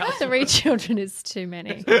make your house. like 3 children is too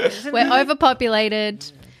many. We're overpopulated.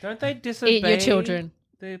 Don't they disobey Eat your children.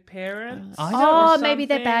 their parents? I don't Oh, or maybe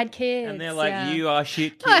they're something? bad kids. And they're like, yeah. you are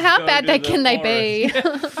shit kids. Oh, how go bad to they the can they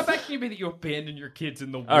forest." be? How bad can you be that you abandon your kids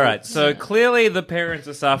in the woods? All right, so clearly the parents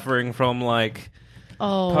are suffering from like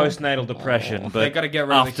postnatal depression, but They gotta get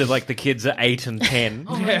rid of the after like the kids are 8 and 10.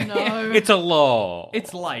 Oh, no. It's a law.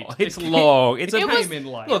 It's light. It's long. It's a It came in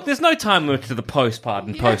light. Look, there's no time limit to the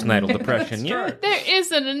postpartum postnatal depression. Yeah. true. There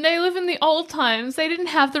isn't, and they live in the old times. They didn't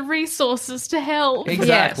have the resources to help.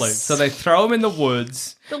 Exactly. Yes. So they throw them in the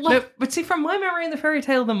woods. The lo- No, but see, from my memory in the fairy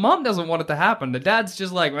tale, the mom doesn't want it to happen. The dad's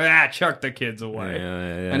just like, chuck the kids away.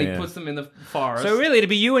 And he puts them in the forest. So really, it'd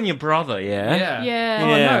be you and your brother, yeah? Yeah. Yeah.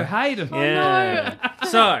 Oh, Yeah. no, Hayden. Yeah.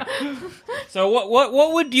 So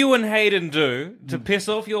what would you and Hayden do to piss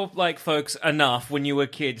off your like folks enough when you were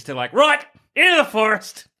kids to like, right, into the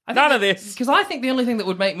forest? None of this. Because I think the only thing that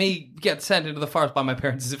would make me get sent into the forest by my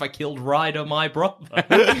parents is if I killed Ryder, my brother.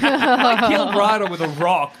 If I killed Ryder with a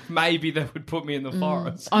rock, maybe that would put me in the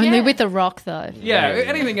forest. Only with a rock, though. Yeah,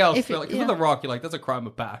 anything else. If it- With yeah. a rock, you're like, that's a crime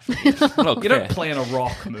of passion. Look, You don't plan a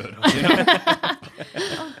rock murder, you know?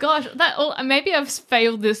 Gosh, maybe I've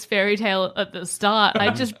failed this fairy tale at the start.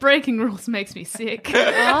 Just breaking rules makes me sick.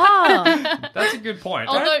 Oh. That's a good point.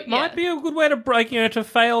 Although, Might be a good way to break, to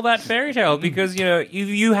fail that fairy tale because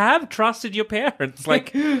you have trusted your parents.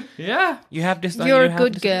 Like, Yeah. you have just. You're a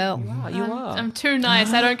good girl. You are. I'm too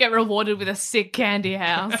nice. I don't get rewarded with a sick candy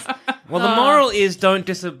house. Well, the moral is don't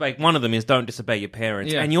disobey. One of them is don't disobey your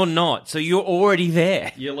parents, Yeah. and you're not, so you're already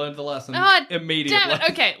there. You learned the lesson Ah, immediately. Damn it.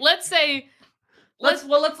 Okay, let's say Let's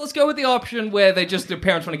go with the option where their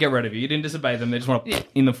parents want to get rid of you. You didn't disobey them; they just want to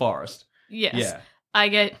in the forest. yes. Yeah. I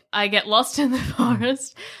get lost in the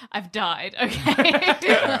forest. I've died. Okay.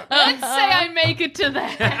 Let's say I make it to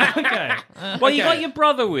that. Okay. Well, you got your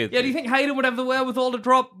brother with. Yeah. Do you think Hayden would have the wherewithal to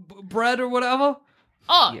drop bread or whatever?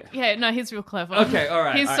 Oh, yeah. No, he's real clever. Okay, all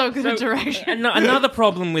right, He's all so right. good at direction. Another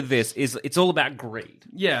problem with this is it's all about greed.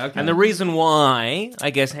 Yeah. Okay. And the reason why, I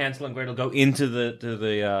guess, Hansel and Gretel go into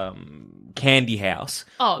the candy house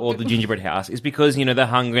or the gingerbread house is because, they're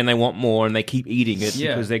hungry and they want more and they keep eating it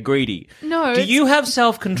because they're greedy. No. Do you have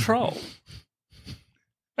self-control?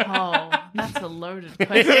 Oh, that's a loaded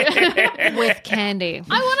question. With candy.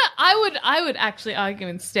 I would actually argue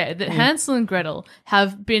instead that Hansel and Gretel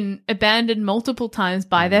have been abandoned multiple times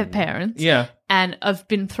by their parents. Yeah. And have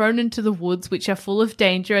been thrown into the woods, which are full of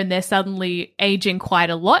danger, and they're suddenly aging quite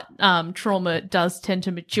a lot. Trauma does tend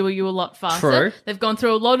to mature you a lot faster. True. They've gone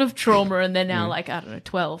through a lot of trauma, and they're now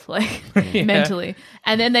 12, mentally.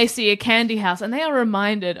 And then they see a candy house, and they are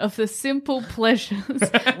reminded of the simple pleasures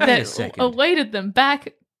that second. awaited them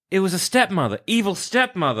back. It was a evil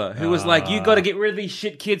stepmother, who was like, you got to get rid of these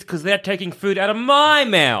shit kids because they're taking food out of my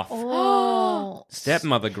mouth. Oh.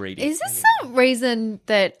 Stepmother greedy. Is this some reason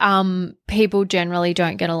that people generally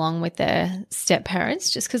don't get along with their step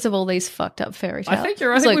parents just because of all these fucked up fairy tales?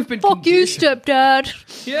 I think we've been fuck you, conditioned."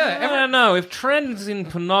 stepdad. Yeah. I don't know. If trends in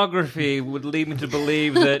pornography would lead me to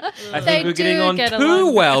believe that I They think we're getting do on get too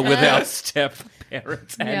along. well with our step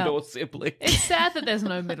parents and Yeah. or siblings. It's sad that there's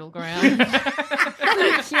no middle ground.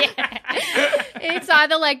 It's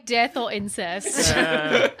either like death or incest.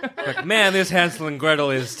 Like, man, this Hansel and Gretel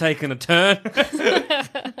is taking a turn. But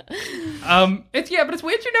it's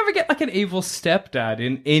weird you never get like an evil stepdad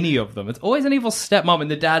in any of them. It's always an evil stepmom and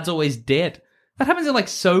the dad's always dead. That happens in like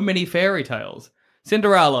so many fairy tales.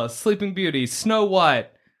 Cinderella, Sleeping Beauty, Snow White,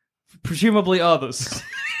 presumably others.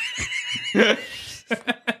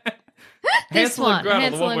 Hansel and Gretel,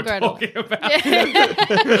 Hansel the one and we're Gretel. talking about.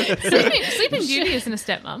 Sleeping Beauty isn't a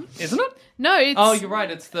stepmom. Isn't it? No, it's... Oh, you're right.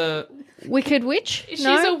 It's the... Wicked Witch? She's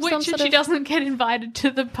No? a witch Some and sort she of- doesn't get invited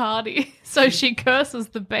to the party, so she curses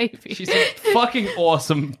the baby. She's a fucking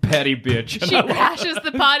awesome petty bitch. and She I love crashes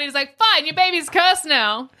the party. It's like, fine, your baby's cursed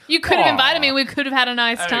now. You could have invited me and we could have had a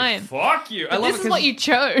nice Hey, time. fuck you. I love This it is 'cause- what you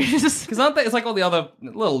chose. Because aren't they? It's like all the other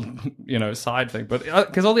little, side thing. But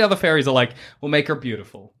because all the other fairies are like, we'll make her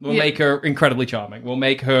beautiful. We'll make her incredibly charming. We'll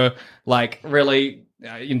make her like really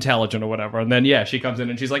intelligent or whatever. And then she comes in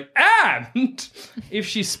and she's like, and if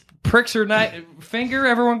she pricks her finger,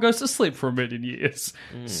 everyone goes to sleep for a million years.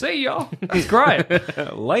 See ya. That's great.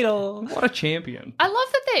 Later. What a champion. I love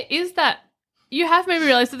that there is that. You have made me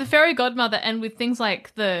realize that the fairy godmother and with things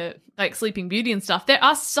like Sleeping Beauty and stuff, there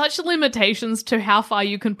are such limitations to how far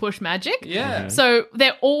you can push magic. Yeah. So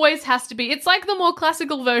there always has to be, it's like the more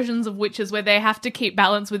classical versions of witches where they have to keep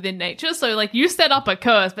balance within nature. So like you set up a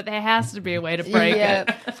curse, but there has to be a way to break it.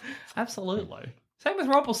 Absolutely. Same with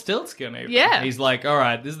Rumpelstiltskin. Even. Yeah. He's like, all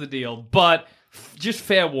right, this is the deal. But just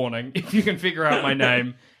fair warning, if you can figure out my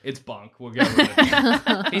name, it's bunk. We'll go with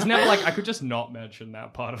it. He's never like, I could just not mention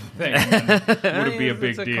that part of the thing. And would it be a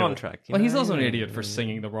big It's a deal? contract, Well, he's also an idiot for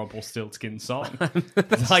singing the Rumpelstiltskin song.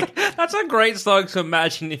 It's like, That's a great song to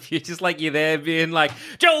imagine if you're just like you're there being like,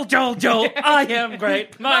 Joel, I am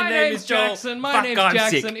great. My name is Joel. Jackson. My Fuck, name's I'm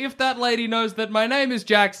Jackson. sick. If that lady knows that my name is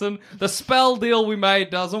Jackson, the spell deal we made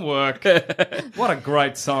doesn't work. What a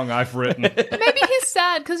great song I've written. Maybe he's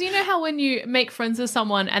sad because you know how when you make friends with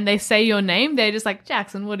someone and they say your name, they're just like,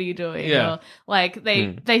 Jackson, what are you doing? Yeah. Or, like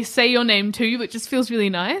they say your name to you, which just feels really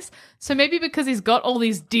nice. So maybe because he's got all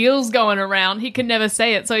these deals going around, he can never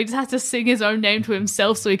say it. So he just has to sing his own name to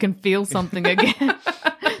himself so he can feel something again.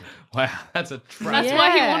 Wow, that's a That's tragedy.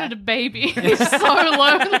 why he wanted a baby. He's so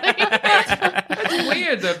lonely. It's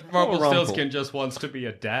weird that Rumpelstiltskin Rumple. just wants to be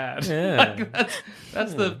a dad. Yeah. Like,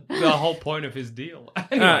 that's the whole point of his deal.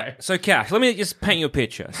 Anyway. So, Cash, let me just paint you a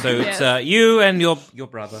picture. So Yes. it's you and your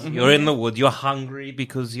brother. You're in the woods. You're hungry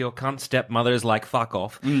because your cunt stepmother is like, fuck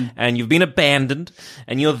off. And you've been abandoned.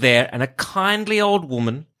 And you're there. And a kindly old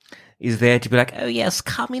woman is there to be like, oh, yes,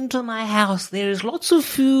 come into my house. There is lots of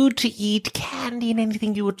food to eat, candy, and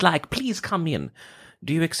anything you would like. Please come in.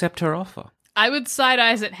 Do you accept her offer? I would side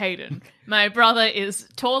eyes at Hayden. My brother is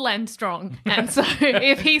tall and strong, and so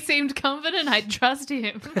if he seemed confident, I'd trust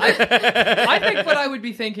him. I think what I would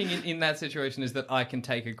be thinking in that situation is that I can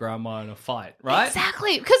take a grandma in a fight, right?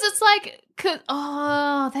 Exactly, because it's like,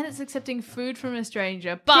 then it's accepting food from a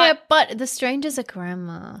stranger. But Yeah, but the stranger's a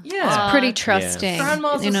grandma. Yeah. It's pretty trusting.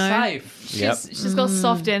 Grandmas you know? are safe. she's got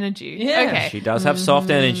soft energy. Yeah. Okay. She does have soft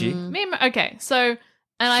energy. Okay, so...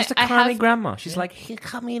 And She's a I kindly have, grandma. She's like, here,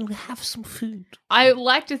 come in, have some food. I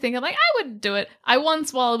like to think, I'm like, I wouldn't do it. I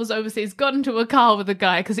once, while I was overseas, got into a car with a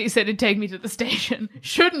guy because he said he'd take me to the station.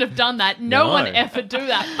 Shouldn't have done that. No one ever do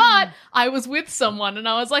that. But I was with someone and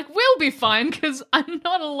I was like, we'll be fine because I'm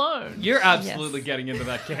not alone. You're absolutely getting into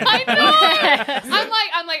that camp. I know.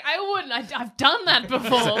 I'm like, I wouldn't. I've done that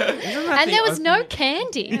before. And there was no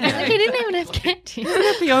candy. Like, he didn't even have candy. Isn't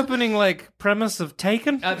that the opening, premise of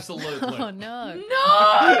Taken? Absolutely. Oh, no. No.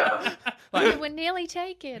 We were nearly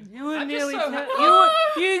taken. You were I'm just nearly, so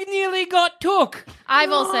you nearly got took.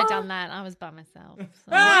 I've also done that. I was by myself. So.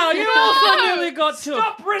 Oh, you also nearly got took.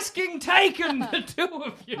 Stop risking Taken, the two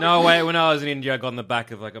of you. No, wait, when I was in India, I got on the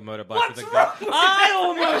back of a motorbike What's with a wrong guy. with I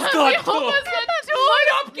almost got You almost took.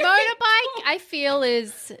 got took. Motorbike, I feel,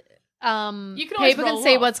 is You can always people can roll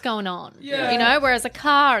see off. what's going on. Yeah. You know, whereas a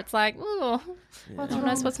car, it's like, ooh, who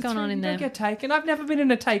knows what's going on in You there. don't get taken. I've never been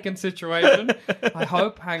in a Taken situation. I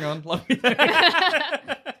hope. Hang on. Let me think.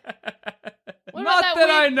 What Not about that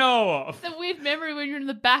I weird, know of. the weird memory when you're in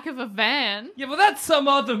the back of a van? Yeah, well, that's some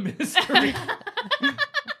other mystery.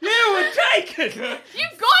 You were taken. You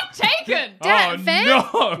got taken! Oh,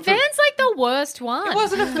 no. Van's like the worst one. It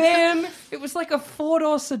wasn't a van. It was like a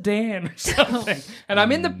four-door sedan or something. And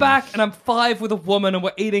I'm in the back, and I'm 5 with a woman, and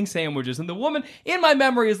we're eating sandwiches. And the woman, in my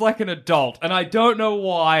memory, is like an adult. And I don't know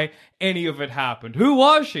why any of it happened. Who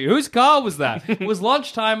was she? Whose car was that? It was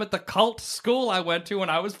lunchtime at the cult school I went to when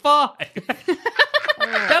I was 5.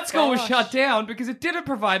 That school was shut down because it didn't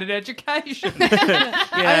provide an education.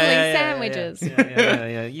 Sandwiches.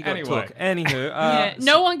 Yeah. You got Anyway. took. Anywho, Yeah,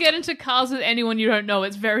 no one get into cars with anyone you don't know.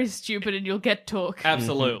 It's very stupid and you'll get took.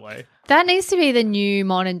 Absolutely. That needs to be the new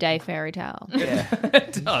modern day fairy tale.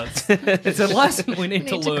 It does. It's a lesson we need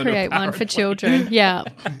to Need to learn. create one for apparently. children. Yeah.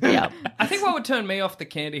 Yeah. I think what would turn me off the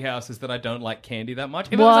candy house is that I don't like candy that much.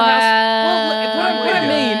 If What? It was a house, what I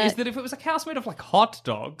mean is that if it was a house made of hot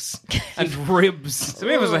dogs and ribs. to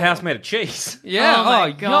me, it was a house made of cheese. Yeah. Oh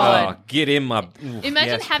my God. Oh, get in my. Imagine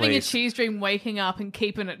yes, having please. a cheese dream, waking up and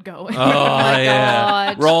keeping it going. Oh,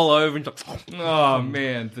 yeah. God. Roll over and Oh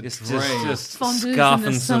man, the just dream. Fondues in scarfing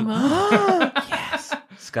the some. summer.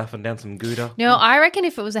 Scuffing down some Gouda. No, I reckon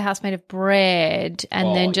if it was a house made of bread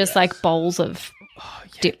and then just like bowls of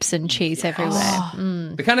dips and cheese everywhere.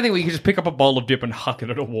 The kind of thing where you can just pick up a bowl of dip and huck it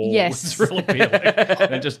at a wall. Yes. It's real appealing.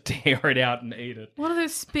 And just tear it out and eat it. One of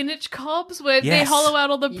those spinach cobs where they Yes. hollow out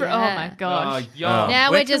all the... Yeah. Oh my gosh. yum. Now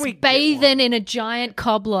Where we're can just we get bathing in a giant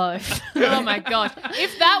cob loaf. Oh my gosh.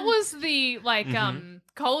 If that was the,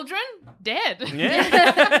 cauldron, dead.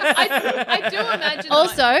 Yeah. I do imagine...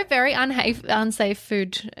 Also, very unsafe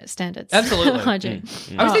food standards. Absolutely. Hygiene.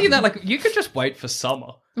 I was thinking that you could just wait for summer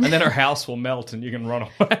and then her house will melt and you can run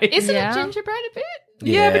away. Isn't Yeah. it gingerbread a bit?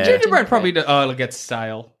 Yeah, but gingerbread probably it'll get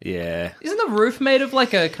stale. Yeah. Isn't the roof made of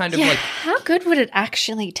like a kind of Yeah, like... how good would it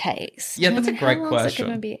actually taste? Yeah, that's a How great long is it question.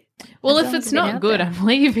 gonna be? Well, As if long it's as been not out good, there. I'm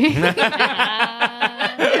leaving.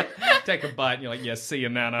 Take a bite and you're like, yeah, see you,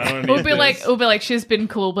 Nana. I don't It'll need be this. like she's been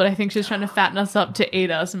cool, but I think she's trying to fatten us up to eat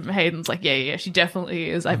us. And Hayden's like, yeah, she definitely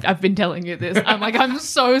is. I've been telling you this. I'm like, I'm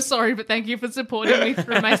so sorry, but thank you for supporting me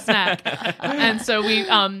through my snack. And so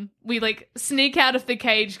we like sneak out of the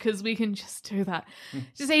cage because we can just do that.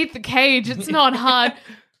 Just eat the cage. It's not hard.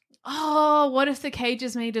 Oh, what if the cage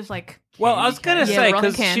is made of Well, I was going to Yeah, say, rock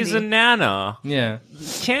because she's a candy. nana, Yeah,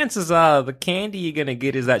 chances are the candy you're going to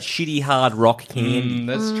get is that shitty hard rock candy.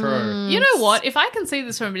 that's true. You know what? If I can see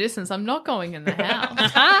this from a distance, I'm not going in the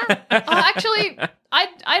house. Actually,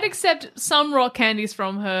 I'd accept some rock candies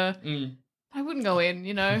from her. I wouldn't go in,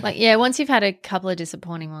 you know. Like, yeah, once you've had a couple of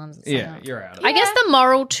disappointing ones. It's like, You're out of I guess the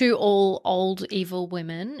moral to all old evil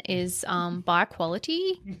women is buy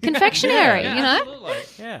quality confectionery, you know? Absolutely.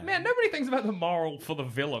 Yeah. Man, nobody thinks about the moral for the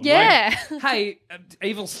villain. Yeah. Like, hey,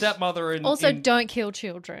 evil stepmother and Also, don't kill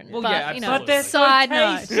children. Well, but, yeah, you know, absolutely. But they're so side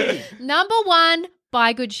tasty. note. Number 1,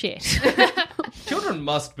 buy good shit. Children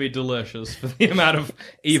must be delicious for the amount of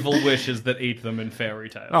evil wishes that eat them in fairy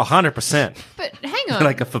tales. Oh, 100%. But hang on.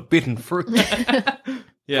 Like a forbidden fruit.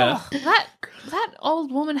 Yeah. That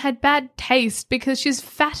old woman had bad taste because she's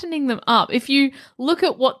fattening them up. If you look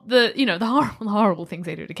at what the horrible things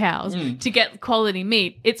they do to cows to get quality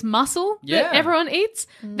meat, it's muscle that everyone eats.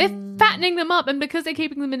 They're fattening them up, and because they're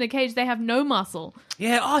keeping them in a cage, they have no muscle.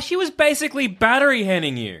 Yeah, oh, she was basically battery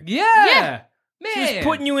henning you. Yeah. Man. She was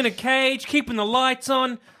putting you in a cage, keeping the lights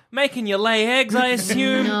on, making you lay eggs, I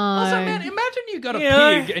assume. Also, man, imagine you got a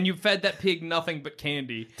Yeah. pig and you fed that pig nothing but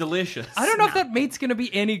candy. Delicious. I don't know if that meat's going to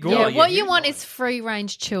be any good. Yeah, yeah, what you you want is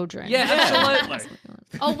free-range children. Yeah, absolutely.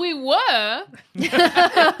 Oh, we were.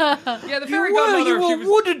 Yeah, the fairy godmother, you she were was-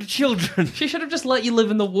 wooded children. She should have just let you live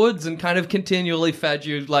in the woods and kind of continually fed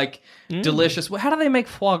you like delicious. Well, how do they make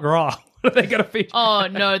foie gras? What are they going to feed? Oh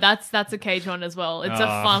no, that's a cage one as well. It's a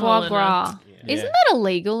funnel. Foie and a- gras. Isn't that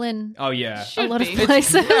illegal in Oh yeah, a Should lot of be.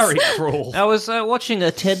 places? very cruel. I was watching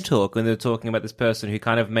a TED talk when they were talking about this person who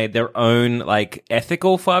kind of made their own like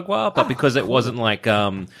ethical foie gras, but because it wasn't like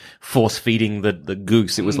force feeding the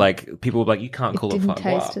goose, it was like people were like, you can't call it foie didn't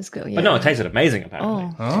gras. taste as good, But no, yeah. it tasted amazing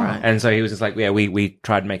apparently. Oh. And so he was just like, yeah, we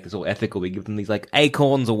tried to make this all ethical. We give them these like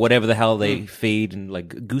acorns or whatever the hell they feed and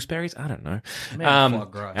like gooseberries. I don't know. foie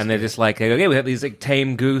gras. And they're just like, okay, we have these like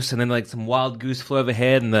tame goose and then like some wild goose flew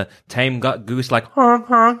overhead and the tame goose like honk,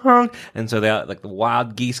 honk, honk. And so they like the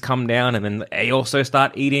wild geese come down and then they also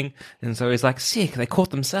start eating. And so he's like, sick, they caught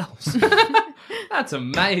themselves. That's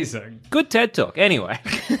amazing. Good TED talk. Anyway,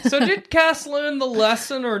 So did Cass learn the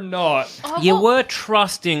lesson or not? you were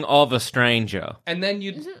trusting of a stranger. And then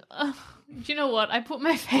you... Do you know what? I put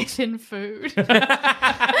my faith in food. That's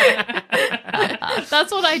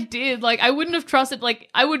what I did. Like, I wouldn't have trusted. Like,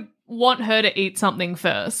 I would want her to eat something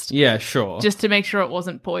first, Yeah, sure. just to make sure it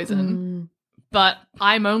wasn't poison. But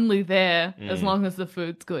I'm only there as long as the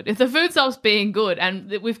food's good. If the food stops being good, and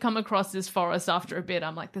we've come across this forest after a bit,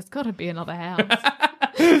 I'm like, there's got to be another house.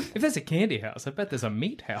 If there's a candy house, I bet there's a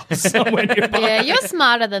meat house somewhere nearby. Yeah, you're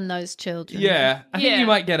smarter than those children. Yeah, I think Yeah. you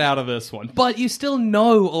might get out of this one. But you still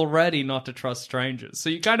know already not to trust strangers. So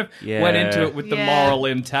you kind of went into it with the Yeah. moral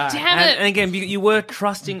intact. Damn And, it. and again, you were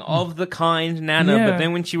trusting of the kind Nana, Yeah. but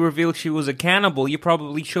then when she revealed she was a cannibal, you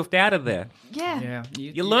probably shoved out of there. Yeah. Yeah.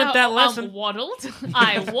 You learned that lesson.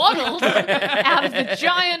 I waddled out of the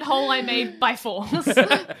giant hole I made by force.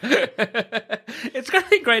 It's going to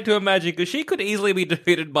be great to imagine because she could easily be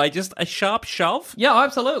defeated by just a sharp shove. Yeah,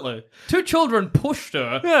 absolutely. 2 children pushed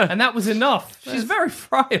her, and that was enough. She's very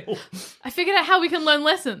frail. I figured out how we can learn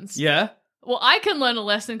lessons. Yeah. Well, I can learn a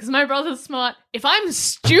lesson because my brother's smart. If I'm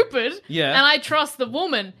stupid Yeah. and I trust the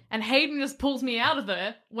woman and Hayden just pulls me out of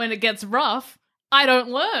there when it gets rough, I don't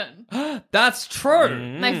learn. That's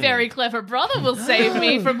true. My very clever brother will save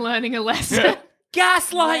me from learning a lesson.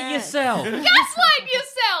 Gaslight yourself. Gaslight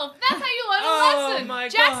yourself. That's how you learn a Oh, lesson. my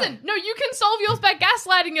Jackson, God. no, you can solve yours by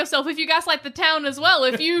gaslighting yourself if you gaslight the town as well.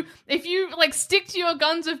 If you like stick to your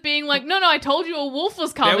guns of being like, no, I told you a wolf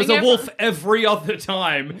was coming. There was a wolf every other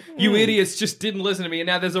time. You idiots just didn't listen to me, and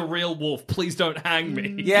now there's a real wolf. Please don't hang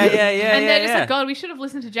me. Yeah. And they're just like, God, we should have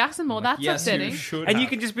listened to Jackson more. That's Yes, upsetting. you should. And you have.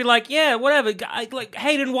 can just be like, yeah, whatever. Like,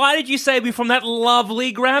 Hayden, why did you save me from that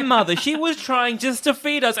lovely grandmother? She was trying just to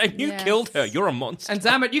feed us, and you Yes. killed her. You're a monster. And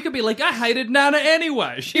damn it, you could be like, I hated Nana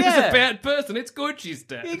anyway. She was a Yeah. bad person. It's good she's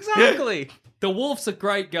dead. Exactly. The wolf's a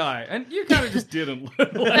great guy. And you kind of just didn't. You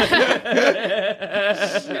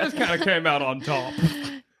just kind of came out on top.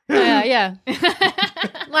 Yeah.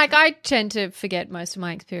 Like, I tend to forget most of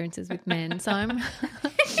my experiences with men, so I'm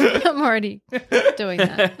already doing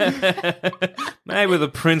that. Maybe the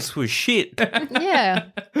prince was shit. Yeah.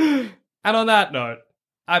 And on that note,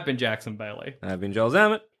 I've been Jackson Bailey. I've been Joel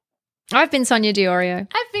Zammett. I've been Sonia Iorio.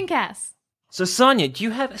 I've been Cass. So, Sonia, do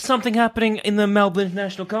you have something happening in the Melbourne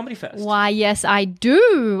International Comedy Fest? Why, yes, I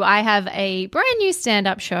do. I have a brand new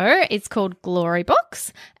stand-up show. It's called Glory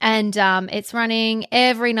Box, and it's running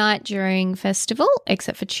every night during festival,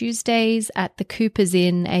 except for Tuesdays at the Cooper's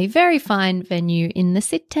Inn, a very fine venue in the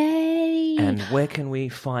city. And where can we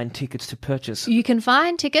find tickets to purchase? You can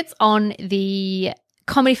find tickets on the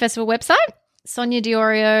Comedy Festival website. Sonia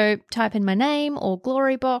Diorio, type in my name, or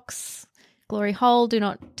Glory Box. glory hole. Do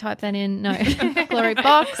not type that in. No, glory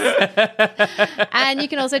box. And you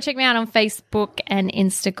can also check me out on Facebook and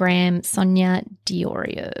Instagram, Sonia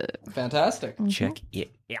Iorio. Fantastic. Check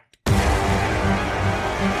it out.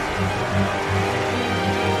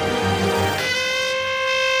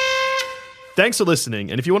 Thanks for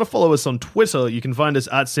listening, and if you want to follow us on Twitter, you can find us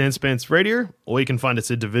at Sanspants Radio, or you can find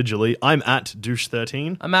us individually. I'm at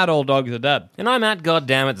Douche13. I'm at All Dogs Are Dead. And I'm at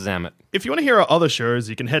Goddammit Zammit. If you want to hear our other shows,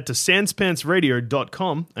 you can head to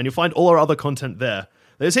sanspantsradio.com, and you'll find all our other content there.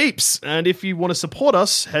 There's heaps, and if you want to support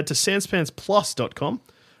us, head to sanspantsplus.com.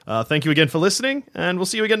 Thank you again for listening, and we'll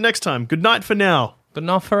see you again next time. Good night for now. But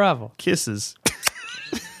not forever. Kisses.